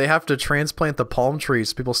like they have to transplant the palm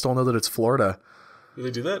trees. People still know that it's Florida. Do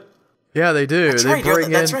they do that? Yeah, they do. That's right.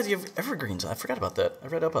 That's right. You have evergreens. I forgot about that. I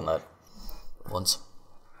read up on that once.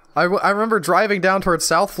 I remember driving down towards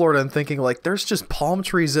South Florida and thinking, like, there's just palm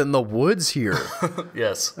trees in the woods here.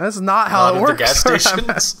 Yes. That's not how it works. The gas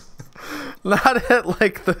stations? Not at,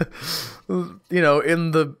 like, the,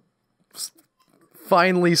 in the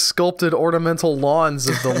finely sculpted ornamental lawns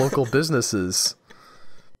of the local businesses.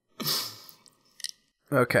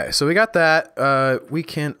 Okay, so we got that.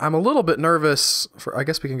 I'm a little bit nervous I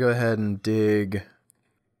guess we can go ahead and dig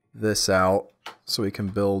this out so we can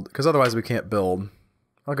build, because otherwise we can't build.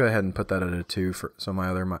 I'll go ahead and put that at a 2 for some of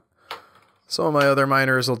my other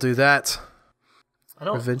miners will do that. I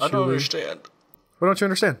don't understand. What don't you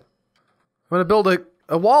understand? I'm going to build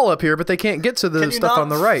a wall up here, but they can't get to the stuff on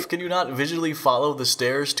the right. Can you not visually follow the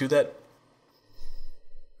stairs to that?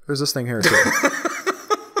 There's this thing here too.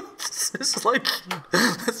 This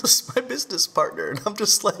is my business partner, and I'm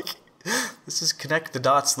just like, this is connect the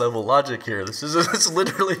dots level logic here. It's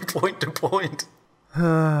literally point to point.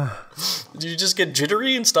 Did you just get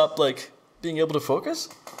jittery and stop like being able to focus?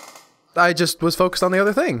 I just was focused on the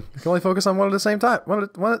other thing. You can only focus on one at the same time. One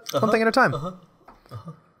thing at a time.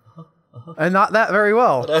 And not that very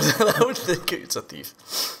well. I would think it's a thief.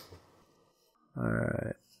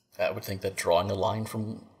 Alright. I would think that drawing a line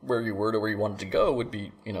from where you were to where you wanted to go would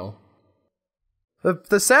be,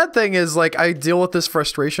 The sad thing is, like, I deal with this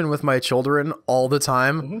frustration with my children all the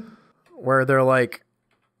time, where they're like,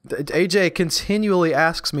 AJ continually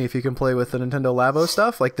asks me if he can play with the Nintendo Labo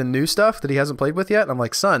stuff, like the new stuff that he hasn't played with yet. And I'm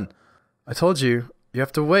like, son, I told you, you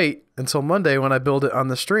have to wait until Monday when I build it on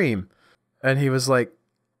the stream. And he was like,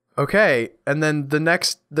 okay. And then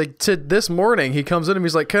this morning, he comes in and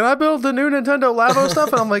he's like, can I build the new Nintendo Labo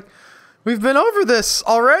stuff? And I'm like, we've been over this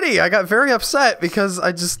already. I got very upset because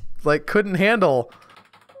I just, like, couldn't handle.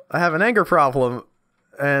 I have an anger problem.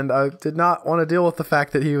 And I did not want to deal with the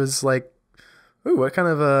fact that he was like, ooh, what kind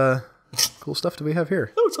of cool stuff do we have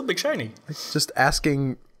here? Oh, it's something shiny. Like, just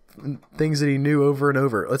asking things that he knew over and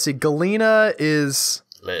over. Let's see. Galena is...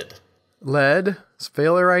 Lead.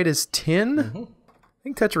 Sphalerite is tin. I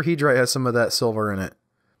think tetrahedrite has some of that silver in it.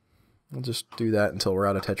 We'll just do that until we're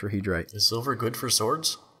out of tetrahedrite. Is silver good for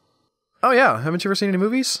swords? Oh, yeah. Haven't you ever seen any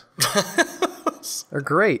movies? They're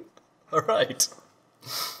great. All right.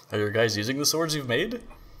 Are your guys using the swords you've made?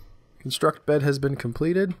 Construct bed has been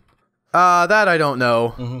completed. That I don't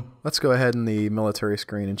know. Let's go ahead in the military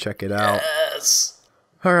screen and check it out. Yes.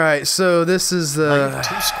 All right, so this is the... you have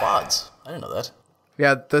 2 squads. I didn't know that.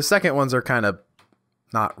 Yeah, the second ones are kind of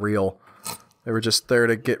not real. They were just there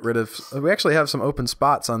to get rid of... We actually have some open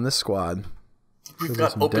spots on this squad. We've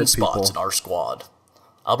got open spots in our squad.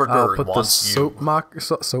 Albert I'll Berg put wants the you.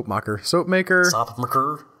 Soapmaker,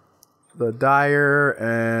 the dyer,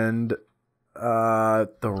 and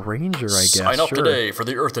the ranger, I guess. Sign up today for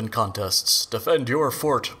the earthen contests. Defend your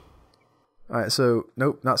fort. All right, so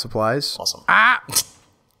nope, not supplies. Awesome. Ah,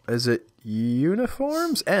 Is it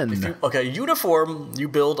uniforms? N. Okay, uniform you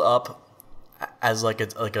build up as like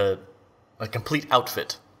a complete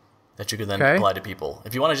outfit that you can then apply to people.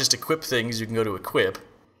 If you want to just equip things, you can go to equip,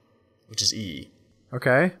 which is E.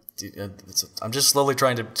 Okay. I'm just slowly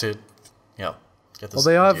trying to get this. Well,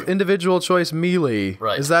 they have individual choice melee.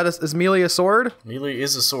 Right. Is melee a sword? Melee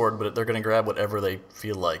is a sword, but they're going to grab whatever they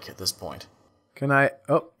feel like at this point. Can I?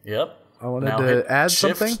 Oh. Yep. I wanted to add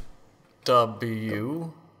something.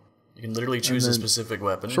 W. You can literally choose a specific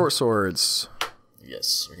weapon. Short swords.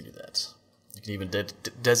 Yes, we can do that. You can even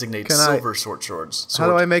designate silver short swords. How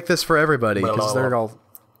do I make this for everybody? Because they're all.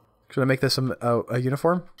 Should I make this a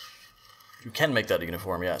uniform? You can make that a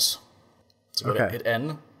uniform, yes. So go to hit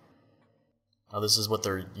N. Now this is what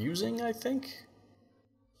they're using, I think.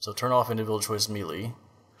 So turn off individual choice melee.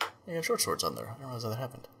 Yeah, you have short swords on there. I don't realize how that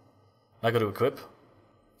happened. Now go to equip.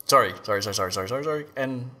 Sorry.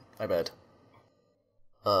 N. My bad.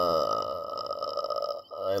 I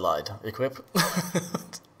lied. Equip.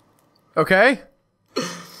 Okay.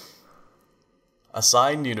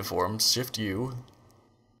 Assign uniforms. Shift U.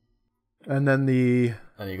 And then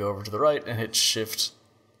and you go over to the right and hit shift.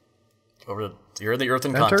 Over to you're in the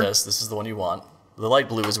earthen contest. This is the one you want. The light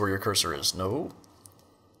blue is where your cursor is. No.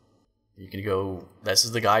 You can go. This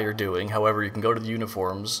is the guy you're doing. However, you can go to the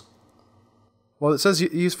uniforms. Well, it says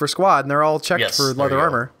use for squad, and they're all checked for leather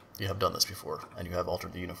armor. You have done this before, and you have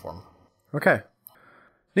altered the uniform. Okay.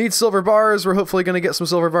 Need silver bars. We're hopefully going to get some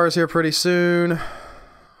silver bars here pretty soon.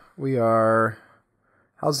 We are...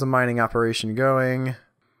 How's the mining operation going?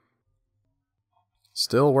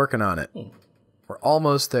 Still working on it. We're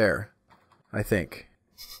almost there, I think.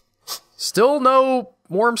 Still no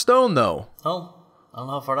warm stone, though. Oh, I don't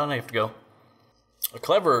know how far down I have to go. A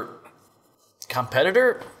clever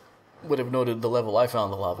competitor would have noted the level I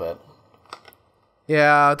found the lava at.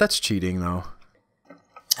 Yeah, that's cheating, though.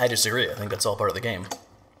 I disagree. I think that's all part of the game.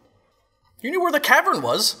 You knew where the cavern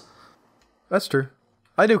was. That's true.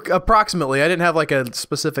 I knew approximately. I didn't have like a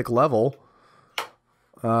specific level.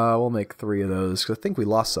 We'll make 3 of those because I think we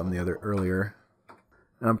lost some earlier.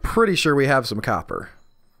 And I'm pretty sure we have some copper.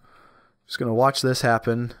 Just gonna watch this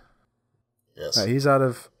happen. Yes. Right, he's out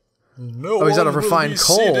of. No he's out of refined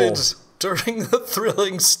coal. During the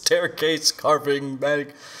thrilling staircase carving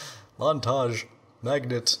montage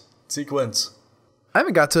magnet sequence. I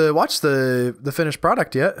haven't got to watch the finished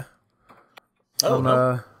product yet. Oh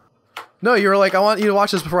no. No, you were like, I want you to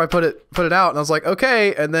watch this before I put it out, and I was like,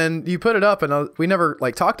 okay. And then you put it up, and we never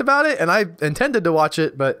like talked about it. And I intended to watch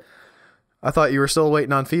it, but I thought you were still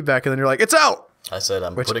waiting on feedback. And then you're like, it's out. I said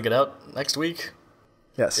I'm putting it out next week.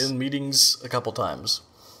 Yes. In meetings a couple times.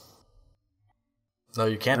 No,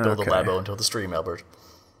 you can't build a labo until the stream, Albert.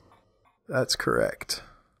 That's correct.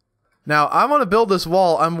 Now, I want to build this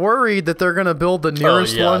wall. I'm worried that they're going to build the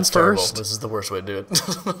nearest one first. Terrible. This is the worst way to do it.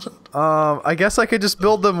 I guess I could just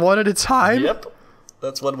build them one at a time. Yep.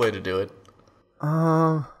 That's one way to do it.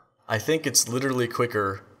 I think it's literally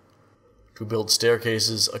quicker to build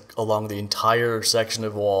staircases along the entire section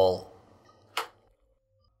of wall,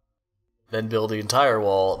 then build the entire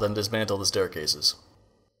wall, then dismantle the staircases.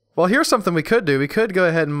 Well, here's something we could do. We could go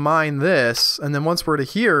ahead and mine this, and then once we're to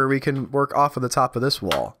here, we can work off of the top of this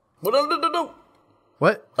wall. No.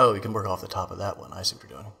 What? Oh, you can work off the top of that one. I see what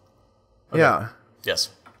you're doing. Okay. Yeah. Yes.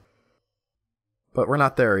 But we're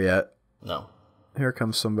not there yet. No. Here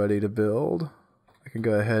comes somebody to build. I can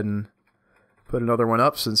go ahead and put another one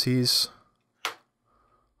up since he's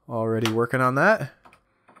already working on that.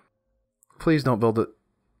 Please don't build it.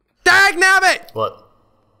 Dagnabbit! What?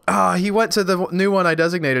 He went to the new one I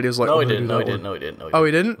designated. He was like, No, he didn't. No, he didn't. Oh,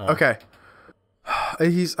 he didn't? No. Okay.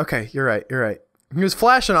 He's okay. You're right. He was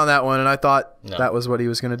flashing on that one, and I thought that was what he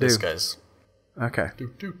was going to do. This guy's... Okay.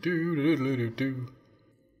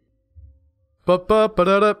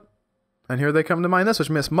 And here they come to mine this, which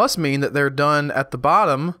must mean that they're done at the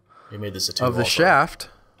bottom of the shaft.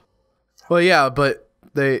 Well, yeah, but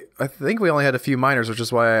I think we only had a few miners, which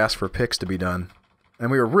is why I asked for picks to be done.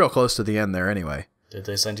 And we were real close to the end there anyway. Did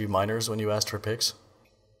they send you miners when you asked for picks?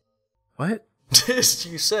 What? Did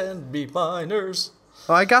you send me miners?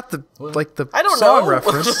 Oh, I got the I don't song know.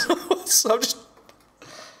 reference. I'm just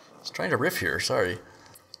trying to riff here. Sorry.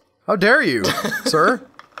 How dare you, sir?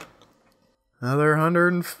 Another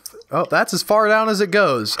 100. Oh, that's as far down as it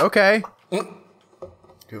goes. Okay.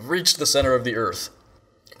 You've reached the center of the earth.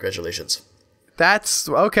 Congratulations. That's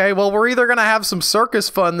okay. Well, we're either gonna have some circus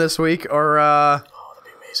fun this week, or oh, that'd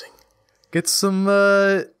be amazing. Get some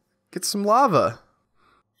lava.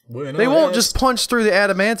 They won't just punch through the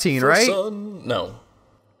adamantine, right? No.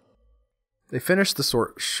 They finished the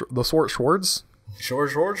sword swords.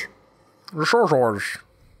 Swords? The swords.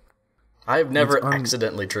 I've never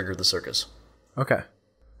accidentally triggered the circus. Okay.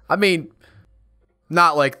 I mean,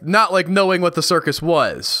 not like knowing what the circus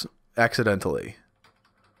was accidentally.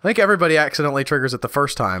 I think everybody accidentally triggers it the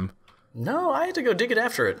first time. No, I had to go dig it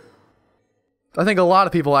after it. I think a lot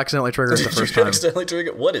of people accidentally trigger it the first time. Accidentally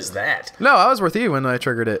trigger it? What is that? No, I was with you when I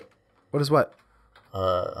triggered it. What is what?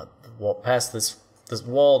 Past this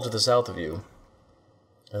wall to the south of you.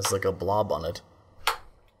 Has like a blob on it.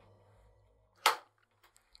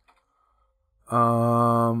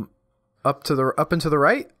 Up and to the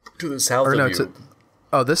right? To the south of you.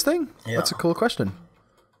 Oh, this thing? Yeah. That's a cool question.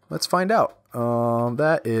 Let's find out.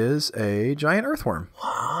 That is a giant earthworm.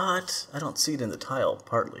 What? I don't see it in the tile,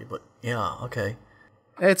 partly, but yeah, okay.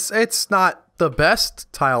 It's not the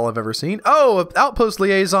best tile I've ever seen. Oh, outpost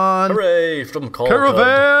liaison. Hooray! From Call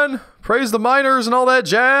Caravan! Praise the miners and all that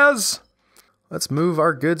jazz! Let's move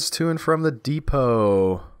our goods to and from the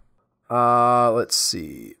depot. Let's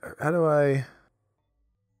see. How do I...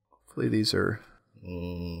 Hopefully these are...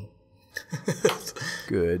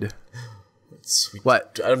 good. Sweet.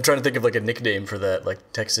 What? I'm trying to think of like a nickname for that,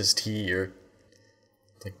 like Texas tea or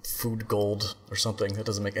like food gold or something. That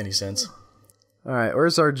doesn't make any sense. All right,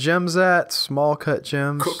 where's our gems at? Small cut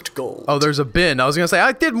gems. Cooked gold. Oh, there's a bin. I was gonna say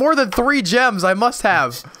I did more than 3 gems. I must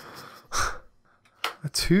have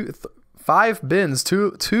 5 bins.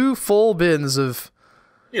 Two full bins of.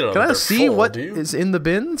 You don't Can know I see full, what is in the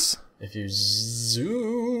bins? If you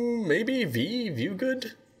zoom, maybe view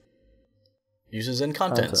good. Uses and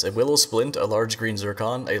contents: a willow splint, a large green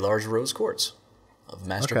zircon, a large rose quartz of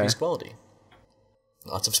masterpiece quality.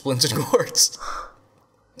 Lots of splints and quartz.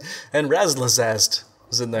 And Razlasast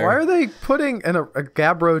is in there. Why are they putting in a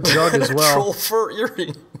Gabbro jug as well? Troll fur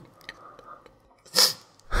earring.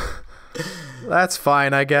 That's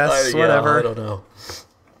fine, I guess. Whatever. I don't know.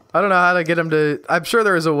 I don't know how to get him to... I'm sure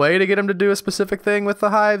there is a way to get him to do a specific thing with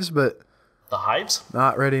the hives, but... The hives?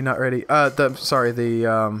 Not ready.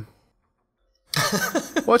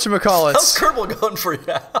 Whatchamacallits. How's Kerbal going for you?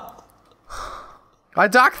 I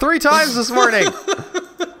docked 3 times this morning.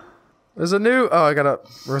 There's a new... Oh, I gotta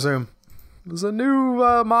resume. There's a new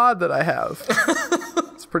mod that I have.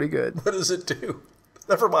 It's pretty good. What does it do?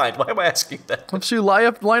 Never mind. Why am I asking that? Helps you line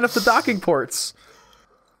up the docking ports.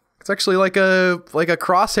 It's actually like a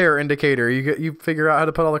crosshair indicator. You figure out how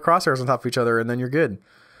to put all the crosshairs on top of each other, and then you're good.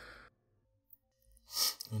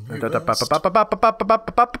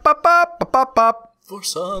 For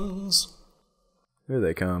sons. Here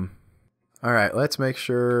they come. All right, let's make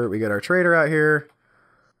sure we get our trader out here.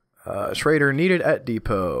 Trader needed at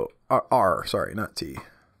depot. R, sorry, not T.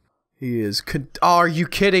 He is... are you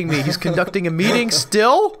kidding me? He's conducting a meeting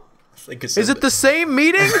still? Is it the same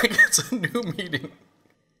meeting? I think it's a new meeting.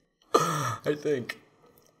 I think.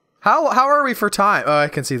 How are we for time? Oh, I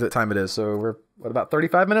can see what time it is. So we're, about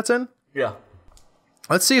 35 minutes in? Yeah.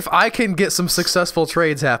 Let's see if I can get some successful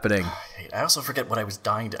trades happening. I also forget what I was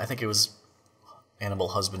dying to... I think it was animal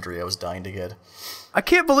husbandry I was dying to get. I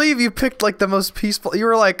can't believe you picked like the most peaceful... You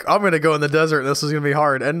were like, I'm going to go in the desert and this is going to be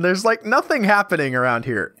hard. And there's like nothing happening around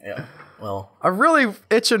here. Yeah, well... I'm really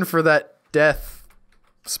itching for that death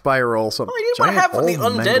spiral. Well, you might have the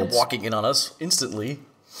undead walking in on us instantly.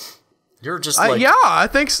 You're just like... yeah, I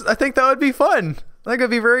think that would be fun. I think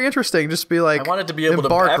it'd be very interesting. Just be like... I wanted to be able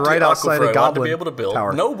embark to... right outside a goblin I wanted to be able to build.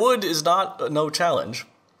 tower. No wood is not no challenge.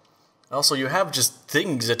 Also, you have just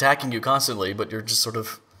things attacking you constantly, but you're just sort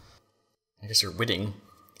of... I guess you're winning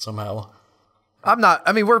somehow. I'm not...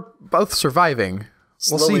 I mean, we're both surviving.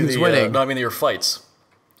 We'll see who's winning. No, I mean your fights.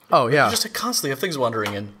 Oh, yeah. You just constantly have things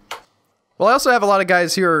wandering in. Well, I also have a lot of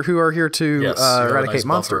guys here who are here to eradicate nice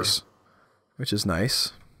monsters. Which is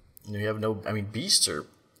nice. You have no... I mean, beasts are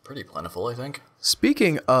pretty plentiful, I think.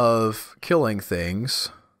 Speaking of killing things...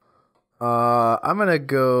 I'm going to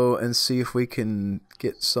go and see if we can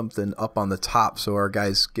get something up on the top so our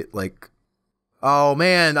guys get like... Oh,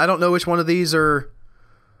 man, I don't know which one of these are...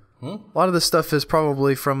 A lot of this stuff is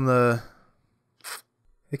probably from the...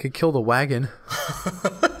 They could kill the wagon.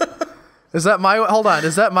 Is that my... Hold on,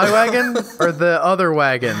 is that my wagon or the other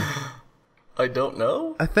wagon? I don't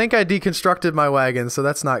know. I think I deconstructed my wagon, so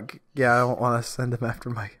that's not... Yeah, I don't want to send him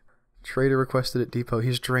after my... Trader requested at depot.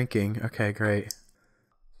 He's drinking. Okay, great.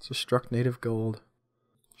 So struck native gold.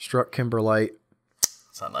 Struck Kimberlite.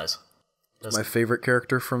 It's not nice. My favorite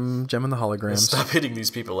character from Gem and the Holograms. Stop hitting these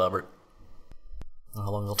people, Albert. How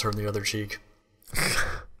long they'll turn the other cheek.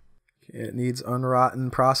 It needs unrotten,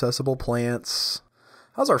 processable plants.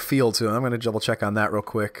 How's our field to? I'm going to double check on that real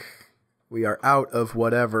quick. We are out of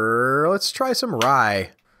whatever. Let's try some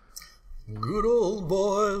rye. Good old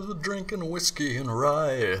boys drinking whiskey and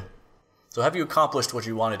rye. So have you accomplished what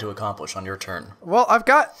you wanted to accomplish on your turn? Well, I've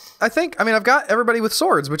got everybody with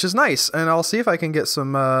swords, which is nice, and I'll see if I can get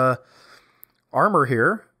some armor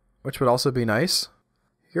here, which would also be nice.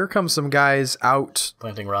 Here comes some guys out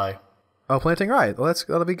planting rye. Oh, planting rye. Well,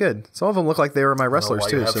 that'll be good. Some of them look like they were my wrestlers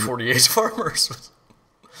too. You have 48 farmers.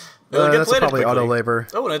 That's probably auto labor.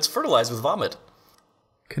 Oh, and it's fertilized with vomit.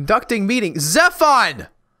 Conducting meeting. Zephon!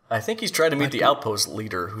 I think he's trying to meet the outpost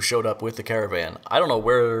leader who showed up with the caravan. I don't know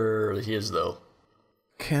where he is, though.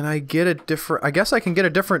 Can I get a different... I guess I can get a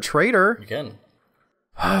different trader. You can.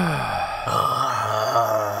 I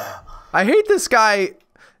hate this guy.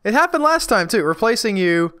 It happened last time, too. Replacing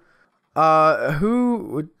you.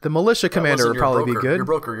 The militia commander would probably be good.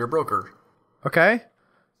 Your broker. Okay. I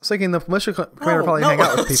was thinking the militia commander would probably hang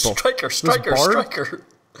out with people. Striker.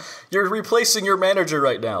 You're replacing your manager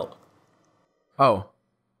right now. Oh.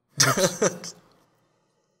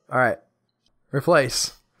 Alright.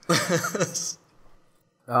 Replace. You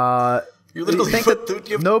literally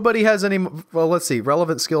think nobody has any... Well, let's see.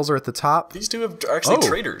 Relevant skills are at the top. These two are actually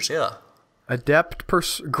traders, yeah. Adept,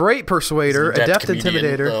 great persuader, adept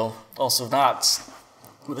intimidator. Though. Also not...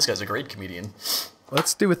 Ooh, this guy's a great comedian.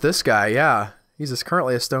 Let's do with this guy, yeah. He's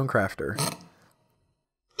currently a stonecrafter.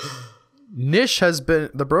 Nish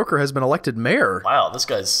the broker has been elected mayor. Wow, this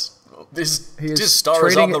guy's... His star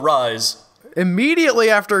is on the rise. Immediately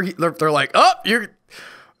after they're like, oh, you're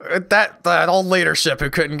that old leadership who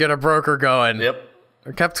couldn't get a broker going. Yep.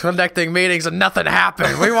 They kept conducting meetings and nothing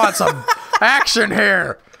happened. We want some action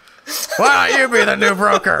here. Why don't you be the new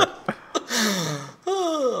broker?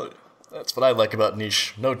 That's what I like about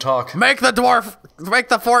Niche. No talk. Make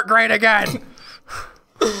the fort great again.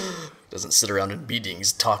 Doesn't sit around in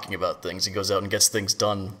meetings talking about things. He goes out and gets things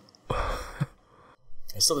done.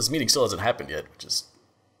 So this meeting still hasn't happened yet, which is...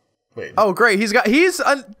 Wait. Oh, great. He's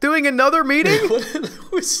doing another meeting?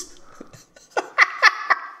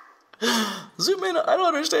 Zoom in. I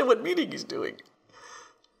don't understand what meeting he's doing.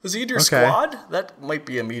 Is he in your squad? That might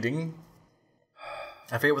be a meeting.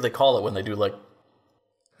 I forget what they call it when they do, like...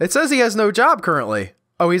 It says he has no job currently.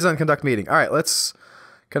 Oh, he's on conduct meeting. All right, let's...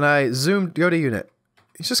 Can I go to unit?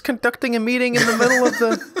 He's just conducting a meeting in the middle of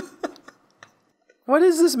the... What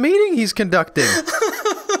is this meeting he's conducting?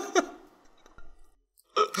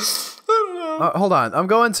 Hold on. I'm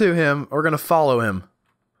going to him. We're going to follow him.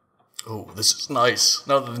 Oh, this is nice.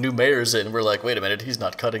 Now that the new mayor's in, we're like, wait a minute, he's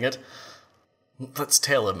not cutting it. Let's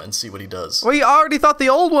tail him and see what he does. Well, he already thought the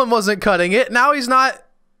old one wasn't cutting it. Now he's not...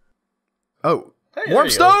 Oh. Hey,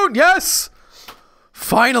 Warmstone! Yes!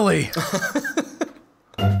 Finally!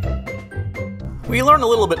 We learn a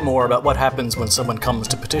little bit more about what happens when someone comes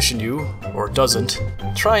to petition you, or doesn't.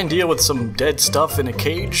 Try and deal with some dead stuff in a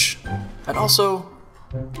cage. And also,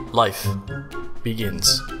 life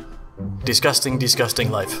begins. Disgusting,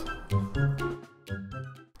 disgusting life.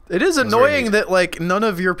 It is annoying that, like, none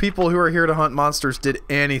of your people who are here to hunt monsters did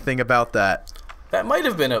anything about that. That might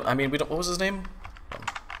have been I mean, what was his name?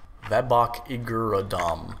 Vabok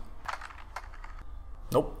Iguradam.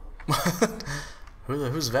 Nope.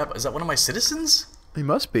 Who's Vab? Is that one of my citizens? He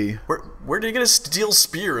must be. Where did he get a steel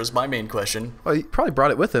spear is my main question. Well, he probably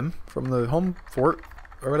brought it with him from the home fort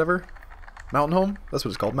or whatever. Mountain home? That's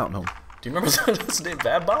what it's called, Mountain home. Do you remember his name,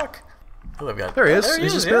 Vabok? Oh, I've got... There he is.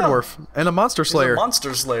 He's a spear dwarf. And a monster slayer. He's a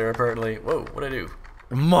monster slayer, apparently. Whoa, what'd I do?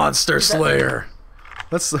 Monster slayer.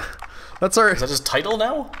 That's our... Is that his title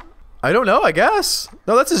now? I don't know, I guess.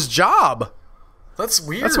 No, that's his job. That's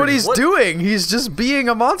weird. That's what he's doing. He's just being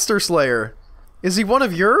a monster slayer. Is he one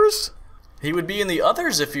of yours? He would be in the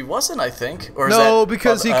others if he wasn't, I think. Or is no,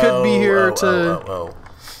 because he could be here to...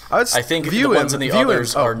 I think the ones in the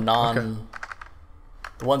others are non... Okay.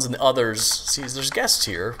 The ones in the others... See, there's guests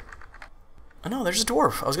here. Oh, no, there's a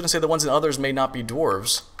dwarf. I was going to say the ones in the others may not be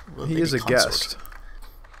dwarves. Well, he is a guest.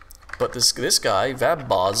 But this guy,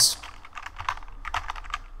 Vabboz...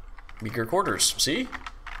 Meager quarters. See?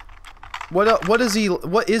 What is he?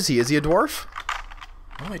 What is he? Is he a dwarf?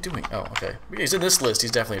 What am I doing? Oh, okay. He's in this list. He's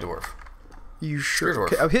definitely a dwarf. You sure? Dwarf.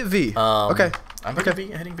 Okay, I'll hit V. Okay. I'm hitting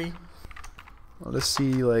V. I'm hitting V. Well, let's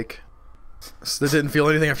see. Like, that didn't feel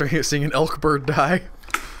anything after seeing an elk bird die.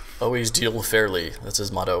 Always deal fairly. That's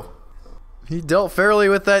his motto. He dealt fairly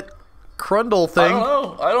with that Crundle thing.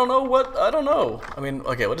 I don't know. I mean,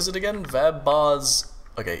 okay. What is it again? Vabboz.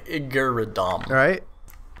 Okay, Iguradam. All right.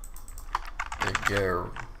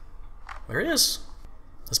 Where he is?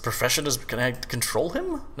 His profession is... Can I control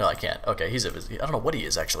him? No, I can't. Okay, I don't know what he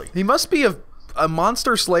is, actually. He must be a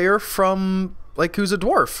monster slayer from, like, who's a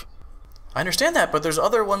dwarf. I understand that, but there's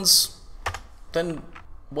other ones... Then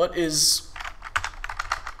what is...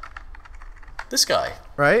 This guy?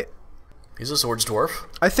 Right? He's a swords dwarf.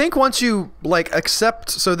 I think once you like accept,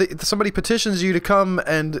 so somebody petitions you to come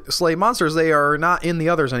and slay monsters, they are not in the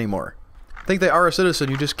others anymore. I think they are a citizen.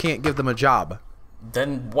 You just can't give them a job.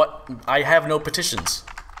 Then what? I have no petitions.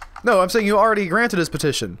 No, I'm saying you already granted his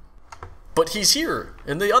petition. But he's here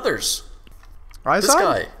in the others. This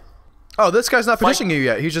guy. Oh, this guy's not petitioning you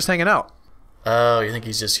yet. He's just hanging out. Oh, you think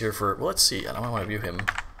he's just here for... Well, let's see. I don't want to view him.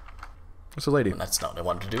 What's the lady? And that's not what I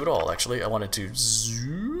wanted to do at all, actually. I wanted to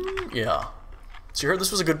zoom... Yeah. So you heard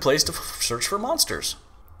this was a good place to search for monsters.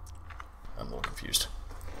 I'm a little confused.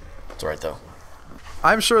 It's alright, though.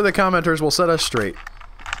 I'm sure the commenters will set us straight.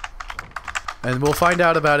 And we'll find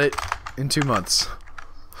out about it in 2 months.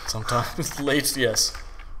 Sometime late, yes.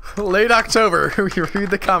 Late October, we read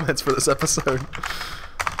the comments for this episode.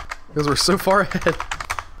 Because we're so far ahead.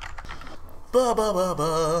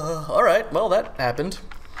 Alright, well, that happened.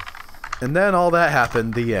 And then all that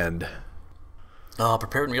happened, the end. Oh,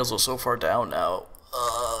 prepared meals are so far down now.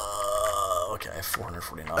 Okay, I have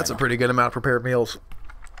 449. That's a pretty good amount of prepared meals.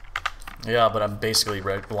 Yeah, but I'm basically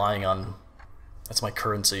relying on... That's my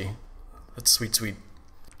currency. That's sweet, sweet.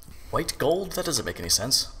 White gold? That doesn't make any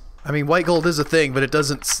sense. I mean, white gold is a thing, but it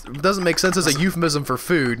doesn't make sense as a euphemism for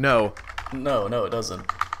food, no. No, it doesn't.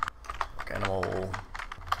 Animal.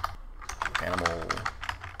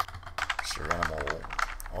 Sure, animal.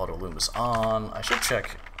 Auto loom is on. I should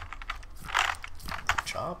check.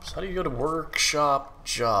 Jobs? How do you go to workshop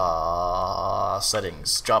job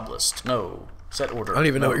settings? Job list. No. Set order. I don't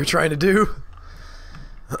even know what you're trying to do.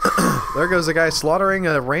 There goes a guy slaughtering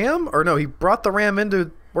a ram? Or no, he brought the ram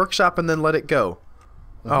into workshop and then let it go.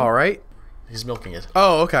 Alright. He's milking it.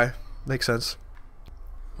 Oh, okay. Makes sense.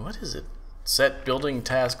 What is it? Set building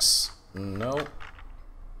tasks. No.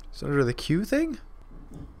 Is it under the queue thing?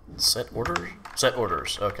 Set orders? Set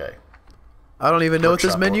orders. Okay. I don't even know what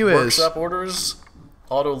this menu is. Workshop orders.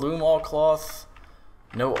 Auto loom all cloth.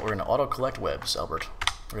 No, we're going to auto collect webs, Albert.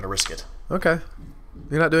 We're going to risk it. Okay.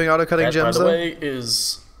 You're not doing auto cutting gems, by the way,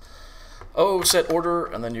 is... Oh, set order,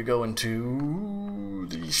 and then you go into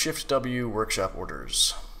the Shift W workshop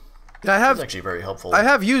orders. Yeah, I have... That's actually very helpful. I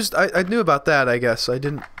have used... I knew about that, I guess. I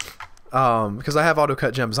didn't... because I have auto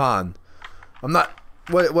cut gems on. I'm not...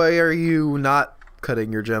 Why are you not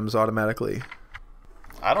cutting your gems automatically?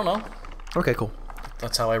 I don't know. Okay, cool.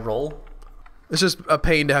 That's how I roll. It's just a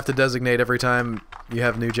pain to have to designate every time you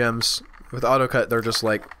have new gems. With auto cut, they're just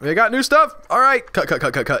like, we got new stuff. All right, cut.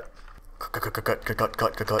 Cut.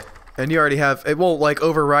 And you already have. It won't like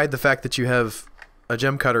override the fact that you have a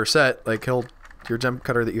gem cutter set. Like your gem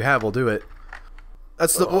cutter that you have will do it.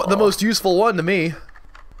 That's the most useful one to me.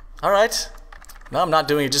 All right. No, I'm not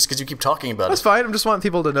doing it just because you keep talking about it. That's fine. I'm just wanting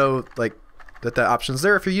people to know like that option's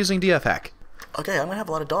there if you're using DF hack. Okay, I'm gonna have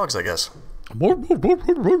a lot of dogs, I guess.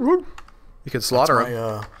 You can slaughter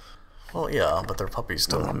them. Well, yeah, but they're puppies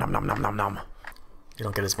still. Nom. You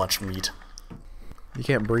don't get as much meat. You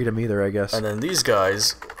can't breed them either, I guess. And then these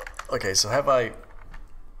guys... Okay, so have I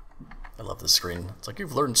love this screen. It's like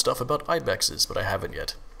you've learned stuff about ibexes, but I haven't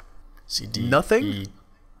yet. CD. Nothing? E,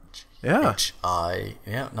 G, yeah. H, I.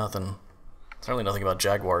 Yeah, nothing. Certainly nothing about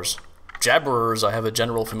jaguars. Jabberers I have a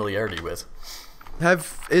general familiarity with.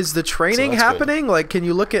 Is the training happening? Good. Like, can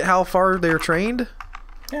you look at how far they're trained?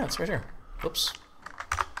 Yeah, it's right here. Oops.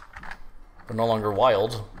 They're no longer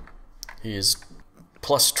wild. He is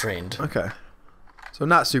plus trained. Okay. So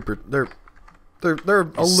not super. They're a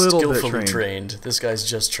little bit trained. This guy's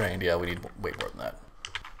just trained. Yeah, we need way more than that.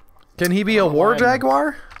 Can he be a war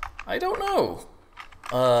jaguar? I don't know.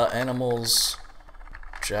 Animals.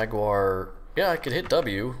 Jaguar. Yeah, I could hit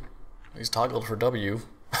W. He's toggled for W.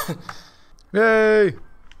 Yay!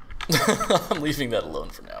 I'm leaving that alone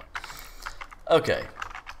for now. Okay.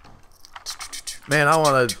 Man, I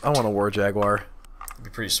want a war jaguar. It'd be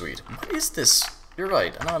pretty sweet. What is this? You're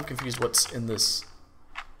right. Now I'm confused. What's in this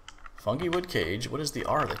fungi wood cage? What is the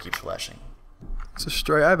R that keeps flashing? It's a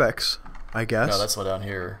stray ibex, I guess. No, that's one down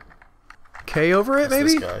here. K over it,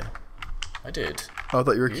 maybe? This guy. I did. Oh, I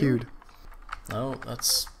thought you were queued. No,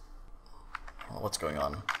 that's... Well, what's going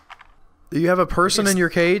on? Do you have a person in your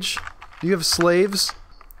cage? Do you have slaves?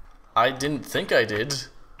 I didn't think I did.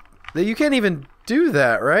 You can't even do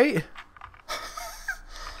that, right?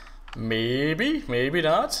 Maybe, maybe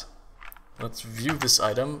not. Let's view this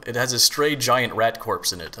item. It has a stray giant rat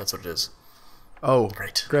corpse in it. That's what it is. Oh,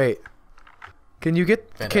 great. Can you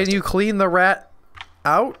Can you clean the rat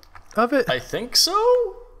out of it? I think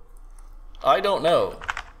so. I don't know.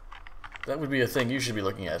 That would be a thing you should be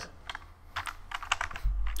looking at.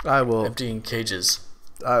 I will. Emptying cages.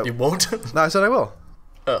 You won't? No, I said I will.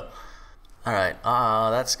 Oh. Alright.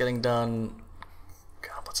 That's getting done.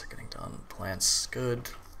 God, what's it getting done? Plants.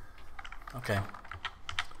 Good. Okay.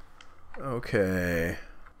 Okay.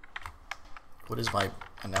 What is my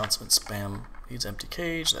announcement spam? Needs empty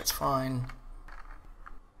cage, that's fine.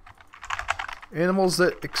 Animals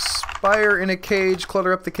that expire in a cage,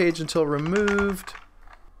 clutter up the cage until removed.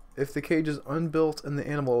 If the cage is unbuilt and the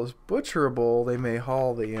animal is butcherable, they may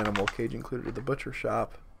haul the animal, cage included, to the butcher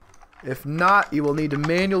shop. If not, you will need to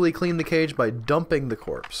manually clean the cage by dumping the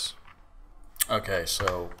corpse. Okay,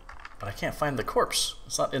 so... But I can't find the corpse.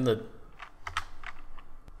 It's not in the...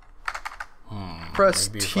 Press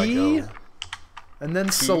T, and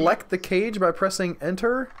then select the cage by pressing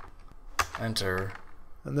Enter. Enter.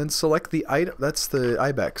 And then select the item. That's the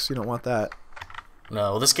ibex. You don't want that.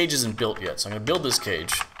 No, this cage isn't built yet, so I'm going to build this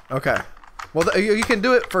cage. Okay. Well, you can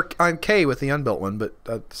do it on K with the unbuilt one, but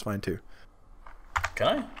that's fine too. Can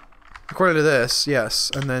I? According to this,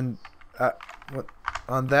 yes. And then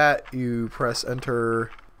on that, you press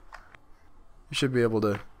Enter. You should be able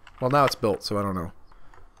to... Well, now it's built, so I don't know.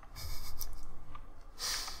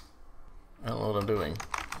 I don't know what I'm doing.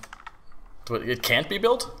 It can't be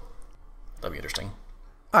built? That'd be interesting.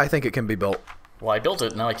 I think it can be built. Well, I built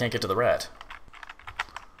it, now I can't get to the rat.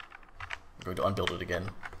 I'm going to unbuild it again.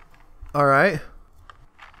 Alright.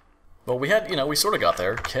 Well, we had, we sort of got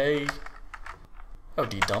there. K... Oh,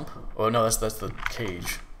 D dump? Oh, no, that's the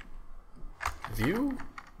cage. View?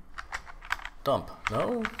 Dump.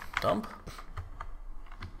 No? Dump?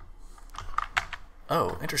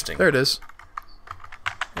 Oh, interesting. There it is.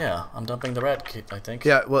 Yeah, I'm dumping the rat kit, I think.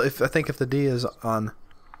 Yeah, well, I think if the D is on...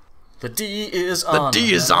 The D is on! The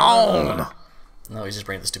D is on! No, he's just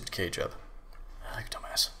bringing the stupid cage up. You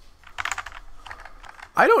dumbass.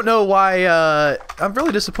 I don't know why, I'm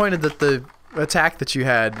really disappointed that the attack that you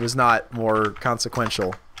had was not more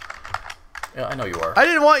consequential. Yeah, I know you are. I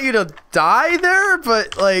didn't want you to die there,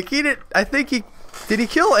 but, like, he did... I think he... Did he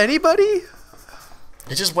kill anybody?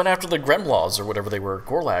 He just went after the Gremlaws, or whatever they were,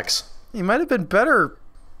 Gorlaks. He might have been better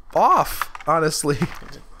off, honestly.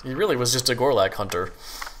 He really was just a Gorlak hunter.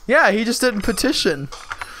 Yeah, he just didn't petition.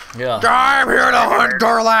 Yeah. I'm here to hunt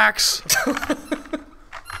Gorlaks!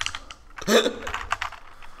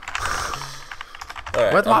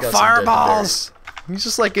 Right, with my fireballs! He's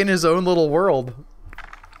just like in his own little world.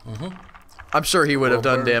 Mm-hmm. I'm sure he would have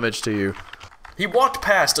done damage to you. He walked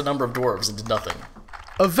past a number of dwarves and did nothing.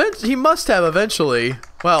 He must have eventually.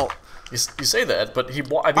 Well... You say that, but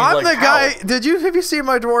I'm the guy... Have you seen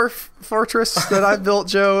my dwarf fortress that I built,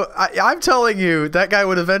 Joe? I'm telling you, that guy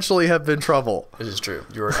would eventually have been trouble. It is true.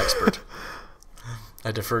 You're an expert.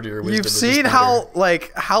 I defer to your wisdom. You've seen how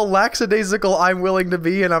lackadaisical I'm willing to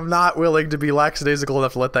be, and I'm not willing to be lackadaisical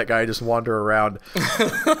enough to let that guy just wander around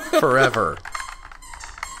forever.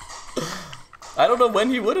 I don't know when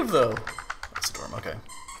he would have, though. That's a dorm, okay.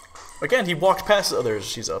 Again, he walked past others.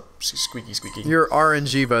 She's up. She's squeaky, squeaky. Your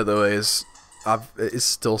RNG, by the way, is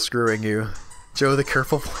still screwing you. Joe the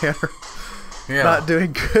Careful Planner. Yeah. Not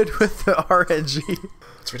doing good with the RNG.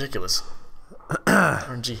 It's ridiculous.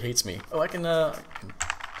 RNG hates me. Oh, I can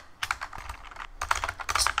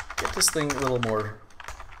just get this thing a little more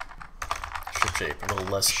shipshape, a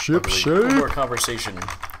little less shipshape, a little more conversation.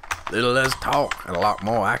 A little less talk and a lot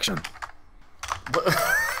more action. What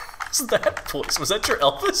was that voice? Was that your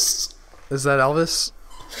Elvis? Is that Elvis?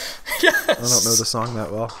 Yes. I don't know the song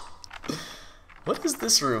that well. What is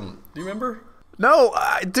this room? Do you remember? No,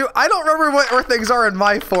 I don't remember where things are in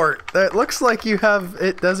my fort. It looks like you have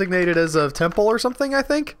it designated as a temple or something, I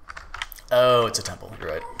think. Oh, it's a temple. You're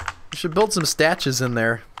right. You should build some statues in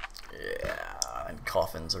there. Yeah, and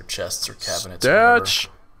coffins or chests or cabinets. Statch.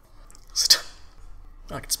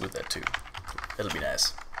 I can smooth that too. It'll be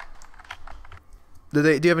nice. Do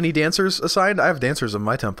you have any dancers assigned? I have dancers in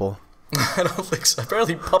my temple. I don't think so.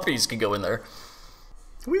 Apparently puppies can go in there.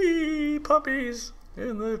 Wee puppies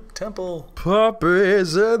in the temple.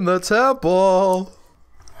 Puppies in the temple.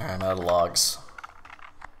 I'm out of logs.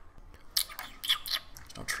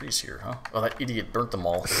 No trees here, huh? Oh, that idiot burnt them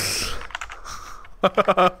all. You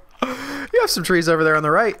have some trees over there on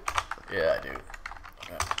the right. Yeah, I do. I'm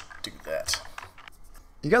gonna do that.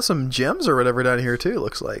 You got some gems or whatever down here too,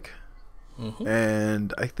 looks like. Mm-hmm.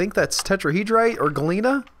 And I think that's tetrahedrite or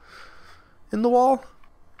galena in the wall.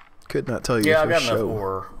 Could not tell you. Yeah, I've got enough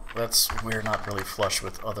ore. We're not really flush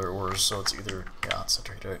with other ores, so it's either it's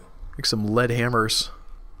tetrahedrite. Like some lead hammers.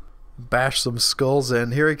 Bash some skulls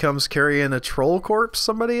in. Here he comes carrying a troll corpse.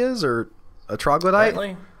 Somebody is, or a troglodyte.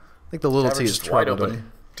 Apparently. I think the little T is wide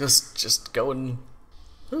open. Just going.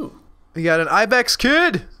 Ooh. You got an ibex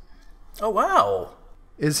kid. Oh wow.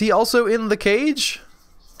 Is he also in the cage?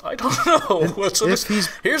 I don't know.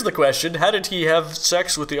 Here's the question: how did he have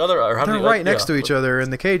sex with the other? Or how They're right next to each other in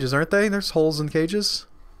the cages, aren't they? There's holes in cages.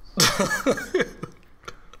 The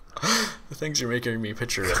things you're making me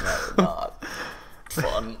picture right now are not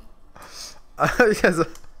fun. Yes.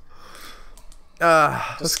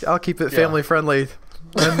 I'll keep it family friendly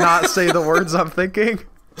and not say the words I'm thinking.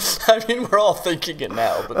 I mean, we're all thinking it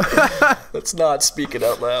now, but let's not speak it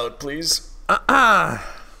out loud, please.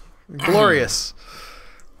 Glorious.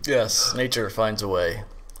 Yes, nature finds a way.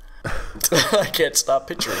 I can't stop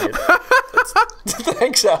picturing it.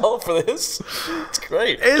 Thanks, Al, for this. It's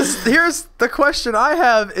great. Here's the question I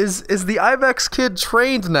have: Is the ibex kid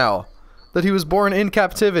trained now that he was born in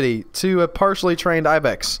captivity to a partially trained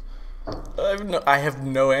ibex? I have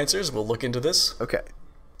no answers. We'll look into this. Okay.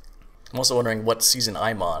 I'm also wondering what season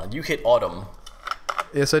I'm on. You hit autumn.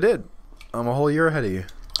 Yes, I did. I'm a whole year ahead of you.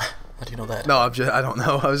 How do you know that? No, I don't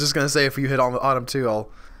know. I was just gonna say if you hit autumn too, I'll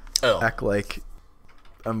act like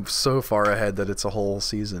I'm so far ahead that it's a whole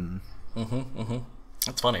season.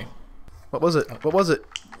 That's funny. What was it?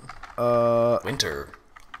 Winter.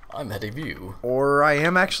 I'm ahead of you. Or I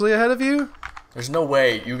am actually ahead of you? There's no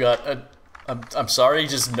way you got a... I'm sorry,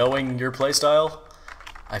 just knowing your playstyle,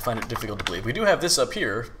 I find it difficult to believe. We do have this up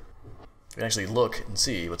here. We can actually look and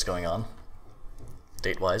see what's going on,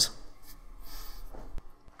 date-wise.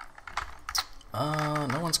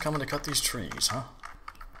 No one's coming to cut these trees, huh?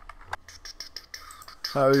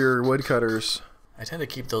 How are your woodcutters? I tend to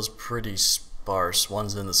keep those pretty sparse.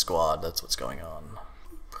 One's in the squad, that's what's going on.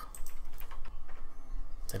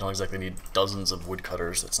 They don't exactly need dozens of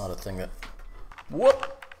woodcutters. That's not a thing that...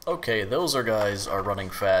 Whoop! Okay, those guys are running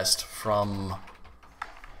fast from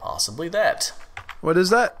possibly that. What is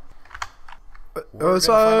that? Oh, it's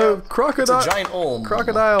a crocodile. It's a giant olm.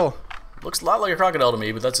 Crocodile. Looks a lot like a crocodile to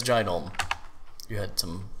me, but that's a giant olm. You had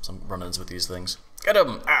some run-ins with these things. Get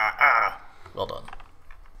him! Well done.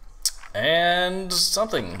 And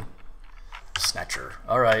something. Snatcher.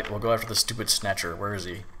 Alright, we'll go after the stupid Snatcher. Where is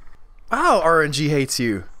he? Wow, RNG hates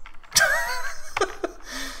you.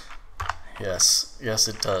 Yes,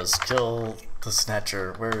 it does. Kill the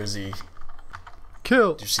Snatcher. Where is he?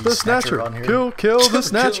 Kill the Snatcher. Kill the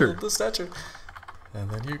Snatcher. Kill the Snatcher. And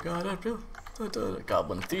then you gotta kill the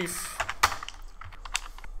Goblin Thief.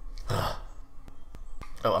 Oh,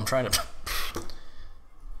 I'm trying to...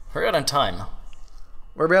 We're out on time.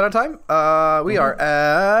 Where are we at on time? We are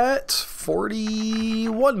at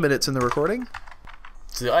 41 minutes in the recording.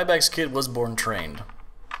 So the ibex kid was born trained.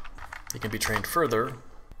 He can be trained further.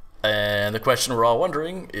 And the question we're all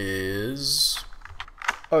wondering is...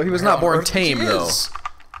 Oh, he was not born tame, though.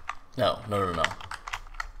 No.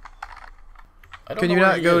 Can you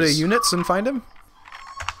not go to units and find him?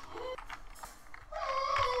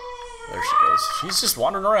 There she goes. She's just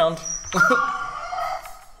wandering around.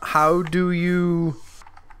 How do you...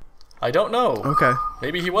 I don't know. Okay.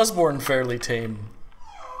 Maybe he was born fairly tame.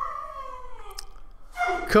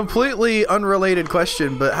 Completely unrelated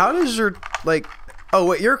question, but how does your, like... Oh,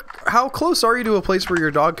 wait, how close are you to a place where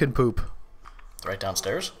your dog can poop? Right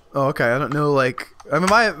downstairs. Oh, okay. I don't know, like... I mean,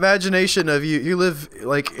 my imagination of you live,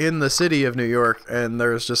 like, in the city of New York, and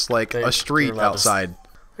there's just, like, a street outside.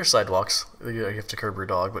 There's sidewalks. You have to curb your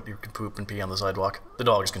dog, but you can poop and pee on the sidewalk. The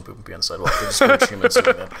dogs can poop and pee on the sidewalk. They discourage humans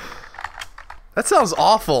doing that. That sounds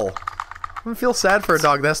awful. I feel sad for a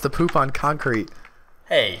dog that has to poop on concrete.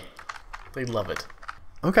 Hey, they love it.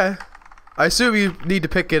 Okay. I assume you need to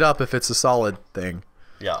pick it up if it's a solid thing.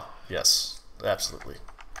 Yeah, yes, absolutely.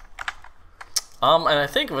 And I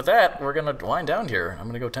think with that, we're gonna wind down here. I'm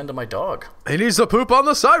gonna go tend to my dog. He needs to poop on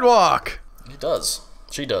the sidewalk! He does.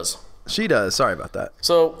 She does. She does. Sorry about that.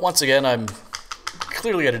 So, once again, I'm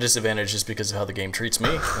clearly at a disadvantage just because of how the game treats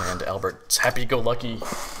me, and Albert's happy-go-lucky...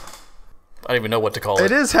 I don't even know what to call it.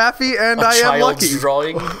 It is happy, and I am lucky. A child's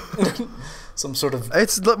drawing. Some sort of...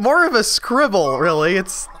 It's more of a scribble, really.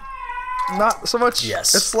 It's not so much...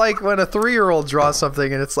 Yes. It's like when a 3-year-old draws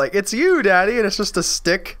something, and it's like, it's you, Daddy, and it's just a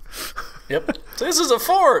stick. Yep. This is a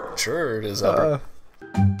fort! Sure it is, Albert.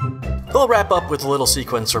 We'll wrap up with a little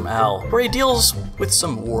sequence from Al, where he deals with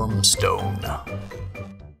some warm stone.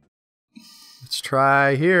 Let's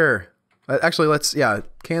try here. Actually, let's,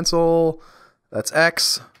 cancel. That's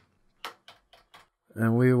X.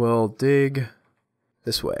 And we will dig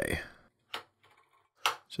this way.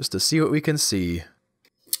 Just to see what we can see.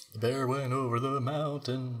 The bear went over the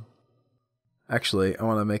mountain. Actually, I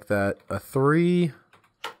want to make that a 3.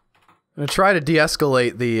 I'm going to try to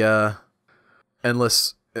de-escalate the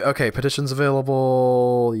endless... Okay, petitions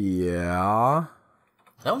available. Yeah.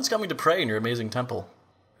 No one's coming to pray in your amazing temple.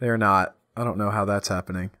 They're not. I don't know how that's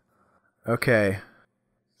happening. Okay.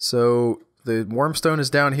 So the warmstone is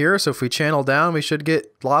down here, so if we channel down, we should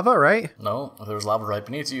get lava, right? No, if there was lava right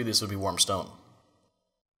beneath you, this would be warm stone.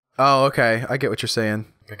 Oh, okay. I get what you're saying.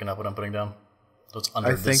 Picking up what I'm putting down? So it's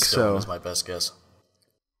under this stone is my best guess.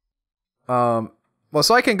 Well,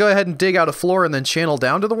 so I can go ahead and dig out a floor and then channel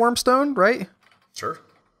down to the wormstone, right? Sure.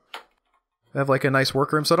 I have like a nice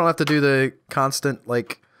workroom, so I don't have to do the constant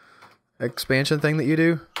like expansion thing that you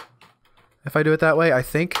do. If I do it that way, I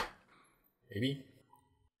think. Maybe.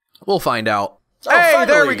 We'll find out. Oh, hey, finally,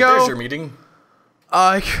 there we go. There's your meeting.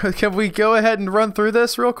 Can we go ahead and run through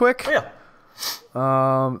this real quick? Oh,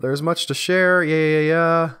 yeah. There's much to share.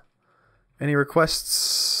 Yeah. Any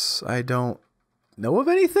requests? I don't know of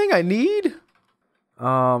anything I need.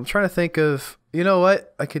 I'm trying to think of. You know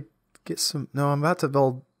what? I could get some. No, I'm about to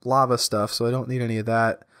build lava stuff, so I don't need any of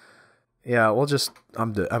that. Yeah, we'll just.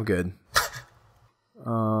 I'm good.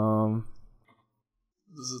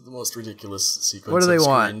 This is the most ridiculous sequence. What do they of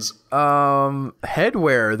want? screens.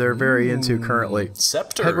 Headwear. They're very into currently.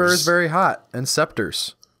 Scepters. Headwear is very hot, and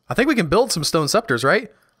scepters. I think we can build some stone scepters,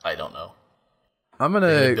 right? I don't know. I'm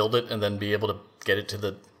gonna build it and then be able to get it to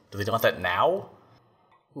the. Do they want that now?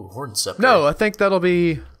 Ooh, horn scepter. No, I think that'll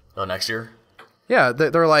be. Oh, next year. Yeah,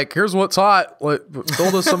 they're like, here's what's hot.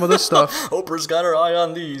 Build us some of this stuff. Oprah's got her eye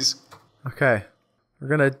on these. Okay, we're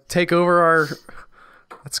gonna take over our.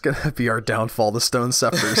 That's gonna be our downfall. The stone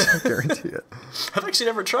scepters, I guarantee it. I've actually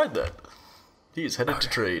never tried that. He's headed to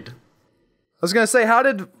trade. I was gonna say,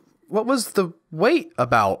 what was the wait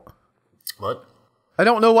about? What? I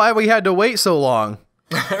don't know why we had to wait so long.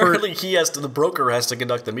 Apparently, the broker has to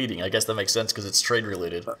conduct the meeting. I guess that makes sense because it's trade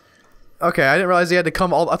related. Okay, I didn't realize he had to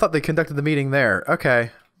come. I thought they conducted the meeting there.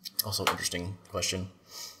 Okay. Also, interesting question.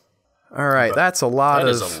 All right, that's a lot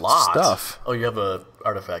of stuff. Oh, you have a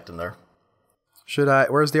artifact in there. Should I?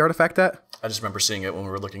 Where's the artifact at? I just remember seeing it when we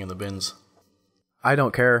were looking in the bins. I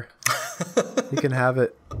don't care. You can have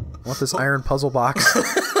it. I want this iron puzzle box.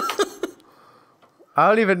 I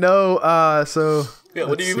don't even know. So yeah,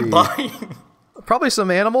 what are you even buying? Probably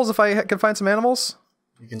some animals if I can find some animals.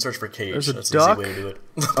 You can search for cage. There's a That's duck. an easy way to do it.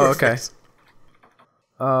 Oh, okay.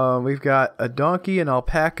 We've got a donkey, an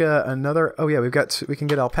alpaca, another. Oh yeah, we can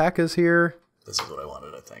get alpacas here. This is what I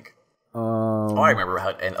wanted, I think. I remember how.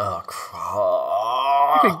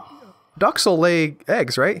 And ducks will lay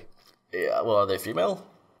eggs, right? Yeah. Well, are they female?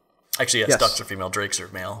 Actually, yes. Ducks are female. Drakes are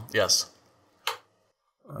male. Yes.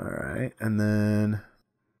 All right, and then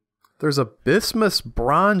there's a bismuth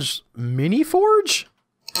bronze mini forge.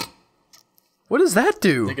 What does that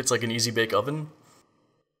do? I think it's like an easy bake oven.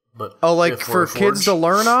 But like for kids to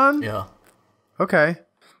learn on? Yeah. Okay.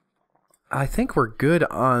 I think we're good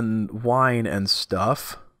on wine and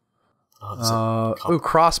stuff. Ooh,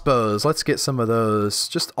 crossbows. Let's get some of those.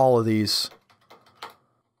 Just all of these.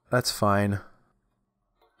 That's fine.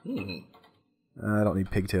 I don't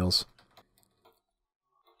need pigtails.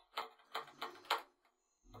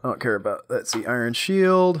 I don't care about. Let's see. Iron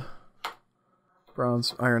shield.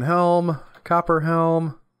 Bronze iron helm. Copper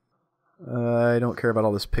helm. I don't care about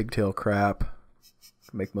all this pigtail crap.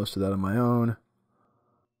 Can make most of that on my own.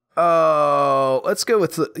 Oh, let's go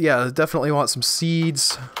with definitely want some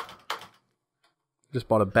seeds. Just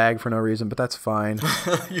bought a bag for no reason, but that's fine.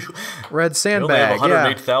 Red sandbag. You only have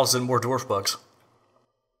 108,000 more dwarf bucks.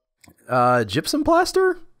 Gypsum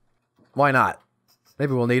plaster? Why not?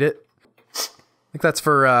 Maybe we'll need it. I think that's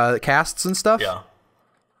for casts and stuff. Yeah.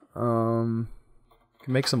 Can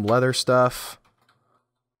make some leather stuff.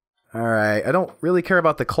 All right. I don't really care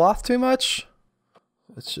about the cloth too much.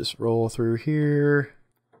 Let's just roll through here.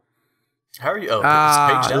 How are you? Oh, is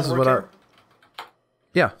page down this is what here?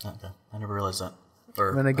 Yeah. Okay. I never realized that.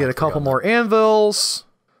 I'm gonna get a couple more anvils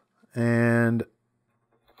and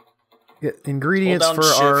get ingredients hold down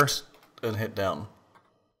for shift and hit down.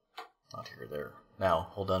 Not here, there. Now,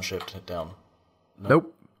 hold down shift and hit down.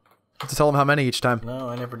 Nope. Have to tell them how many each time. No,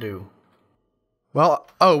 I never do. Well,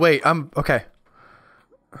 oh wait, I'm okay.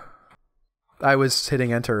 I was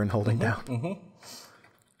hitting enter and holding down.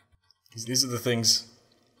 These are the things.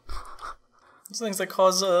 These things that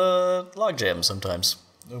cause log jams sometimes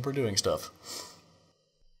when we're doing stuff.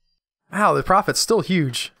 Wow, the profit's still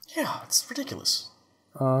huge. Yeah, it's ridiculous.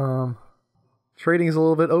 Trading is a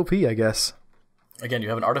little bit OP, I guess. Again, you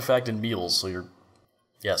have an artifact in meals, so you're,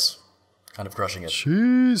 yes, kind of crushing it.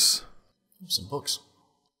 Jeez. Some books.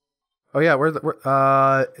 Oh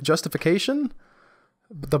yeah, justification?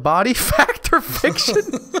 The body factor fiction?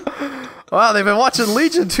 Wow, they've been watching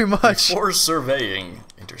Legion too much. Before surveying.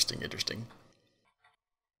 Interesting.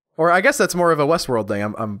 Or I guess that's more of a Westworld thing.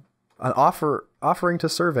 I'm offering to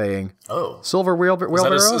surveying. Oh. Silver wheelbarrow?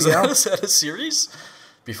 Is that a series?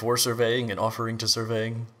 Before surveying and offering to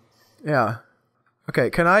surveying? Yeah. Okay,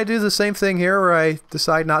 can I do the same thing here where I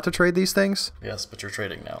decide not to trade these things? Yes, but you're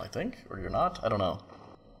trading now, I think. Or you're not? I don't know.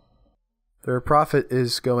 Their profit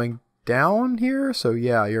is going down here, so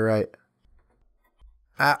yeah, you're right.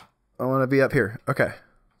 I want to be up here. Okay.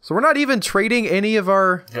 So we're not even trading any of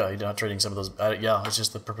our... Yeah, you're not trading some of those... yeah, it's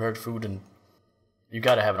just the prepared food, and you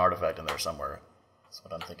got to have an artifact in there somewhere. That's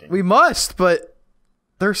what I'm thinking. We must, but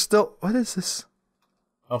there's still... What is this?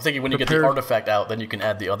 I'm thinking when you get the artifact out, then you can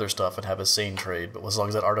add the other stuff and have a sane trade, but as long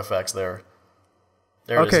as that artifact's there...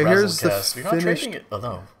 There it is, here's the You're not trading it? Oh,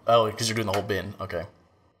 no. Oh, because you're doing the whole bin. Okay.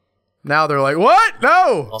 Now they're like, what?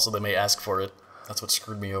 No! Also, they may ask for it. That's what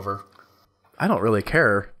screwed me over. I don't really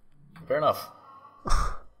care. Fair enough.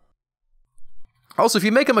 Also, if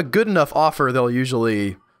you make them a good enough offer, they'll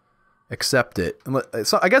usually accept it.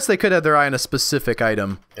 So I guess they could have their eye on a specific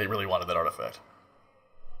item. They really wanted that artifact.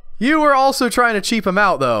 You were also trying to cheap them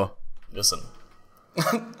out, though. Listen.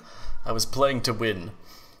 I was playing to win.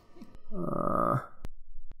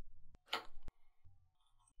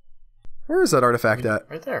 Where is that artifact at?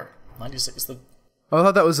 Right there. 96. Oh, I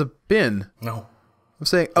thought that was a bin. No. I'm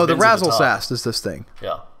saying... Oh, the Razzle-Sast is this thing.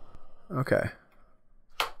 Yeah. Okay.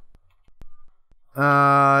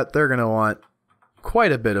 They're going to want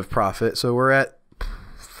quite a bit of profit. So we're at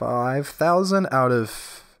 5,000 out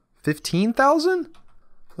of 15,000?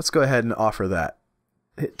 Let's go ahead and offer that.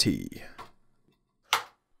 Hit T.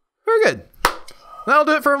 Very good. That'll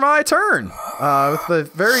do it for my turn. With the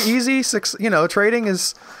very easy, trading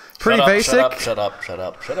is pretty basic. Shut up.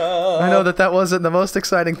 I know that wasn't the most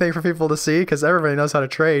exciting thing for people to see because everybody knows how to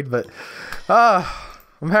trade, but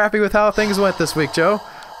I'm happy with how things went this week, Joe.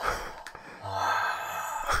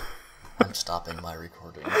 I'm stopping my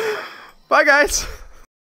recording. Bye, guys.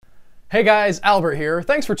 Hey guys, Albert here.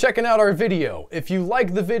 Thanks for checking out our video. If you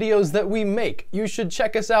like the videos that we make, you should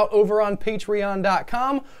check us out over on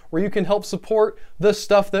patreon.com where you can help support the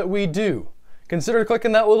stuff that we do. Consider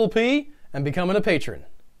clicking that little P and becoming a patron.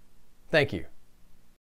 Thank you.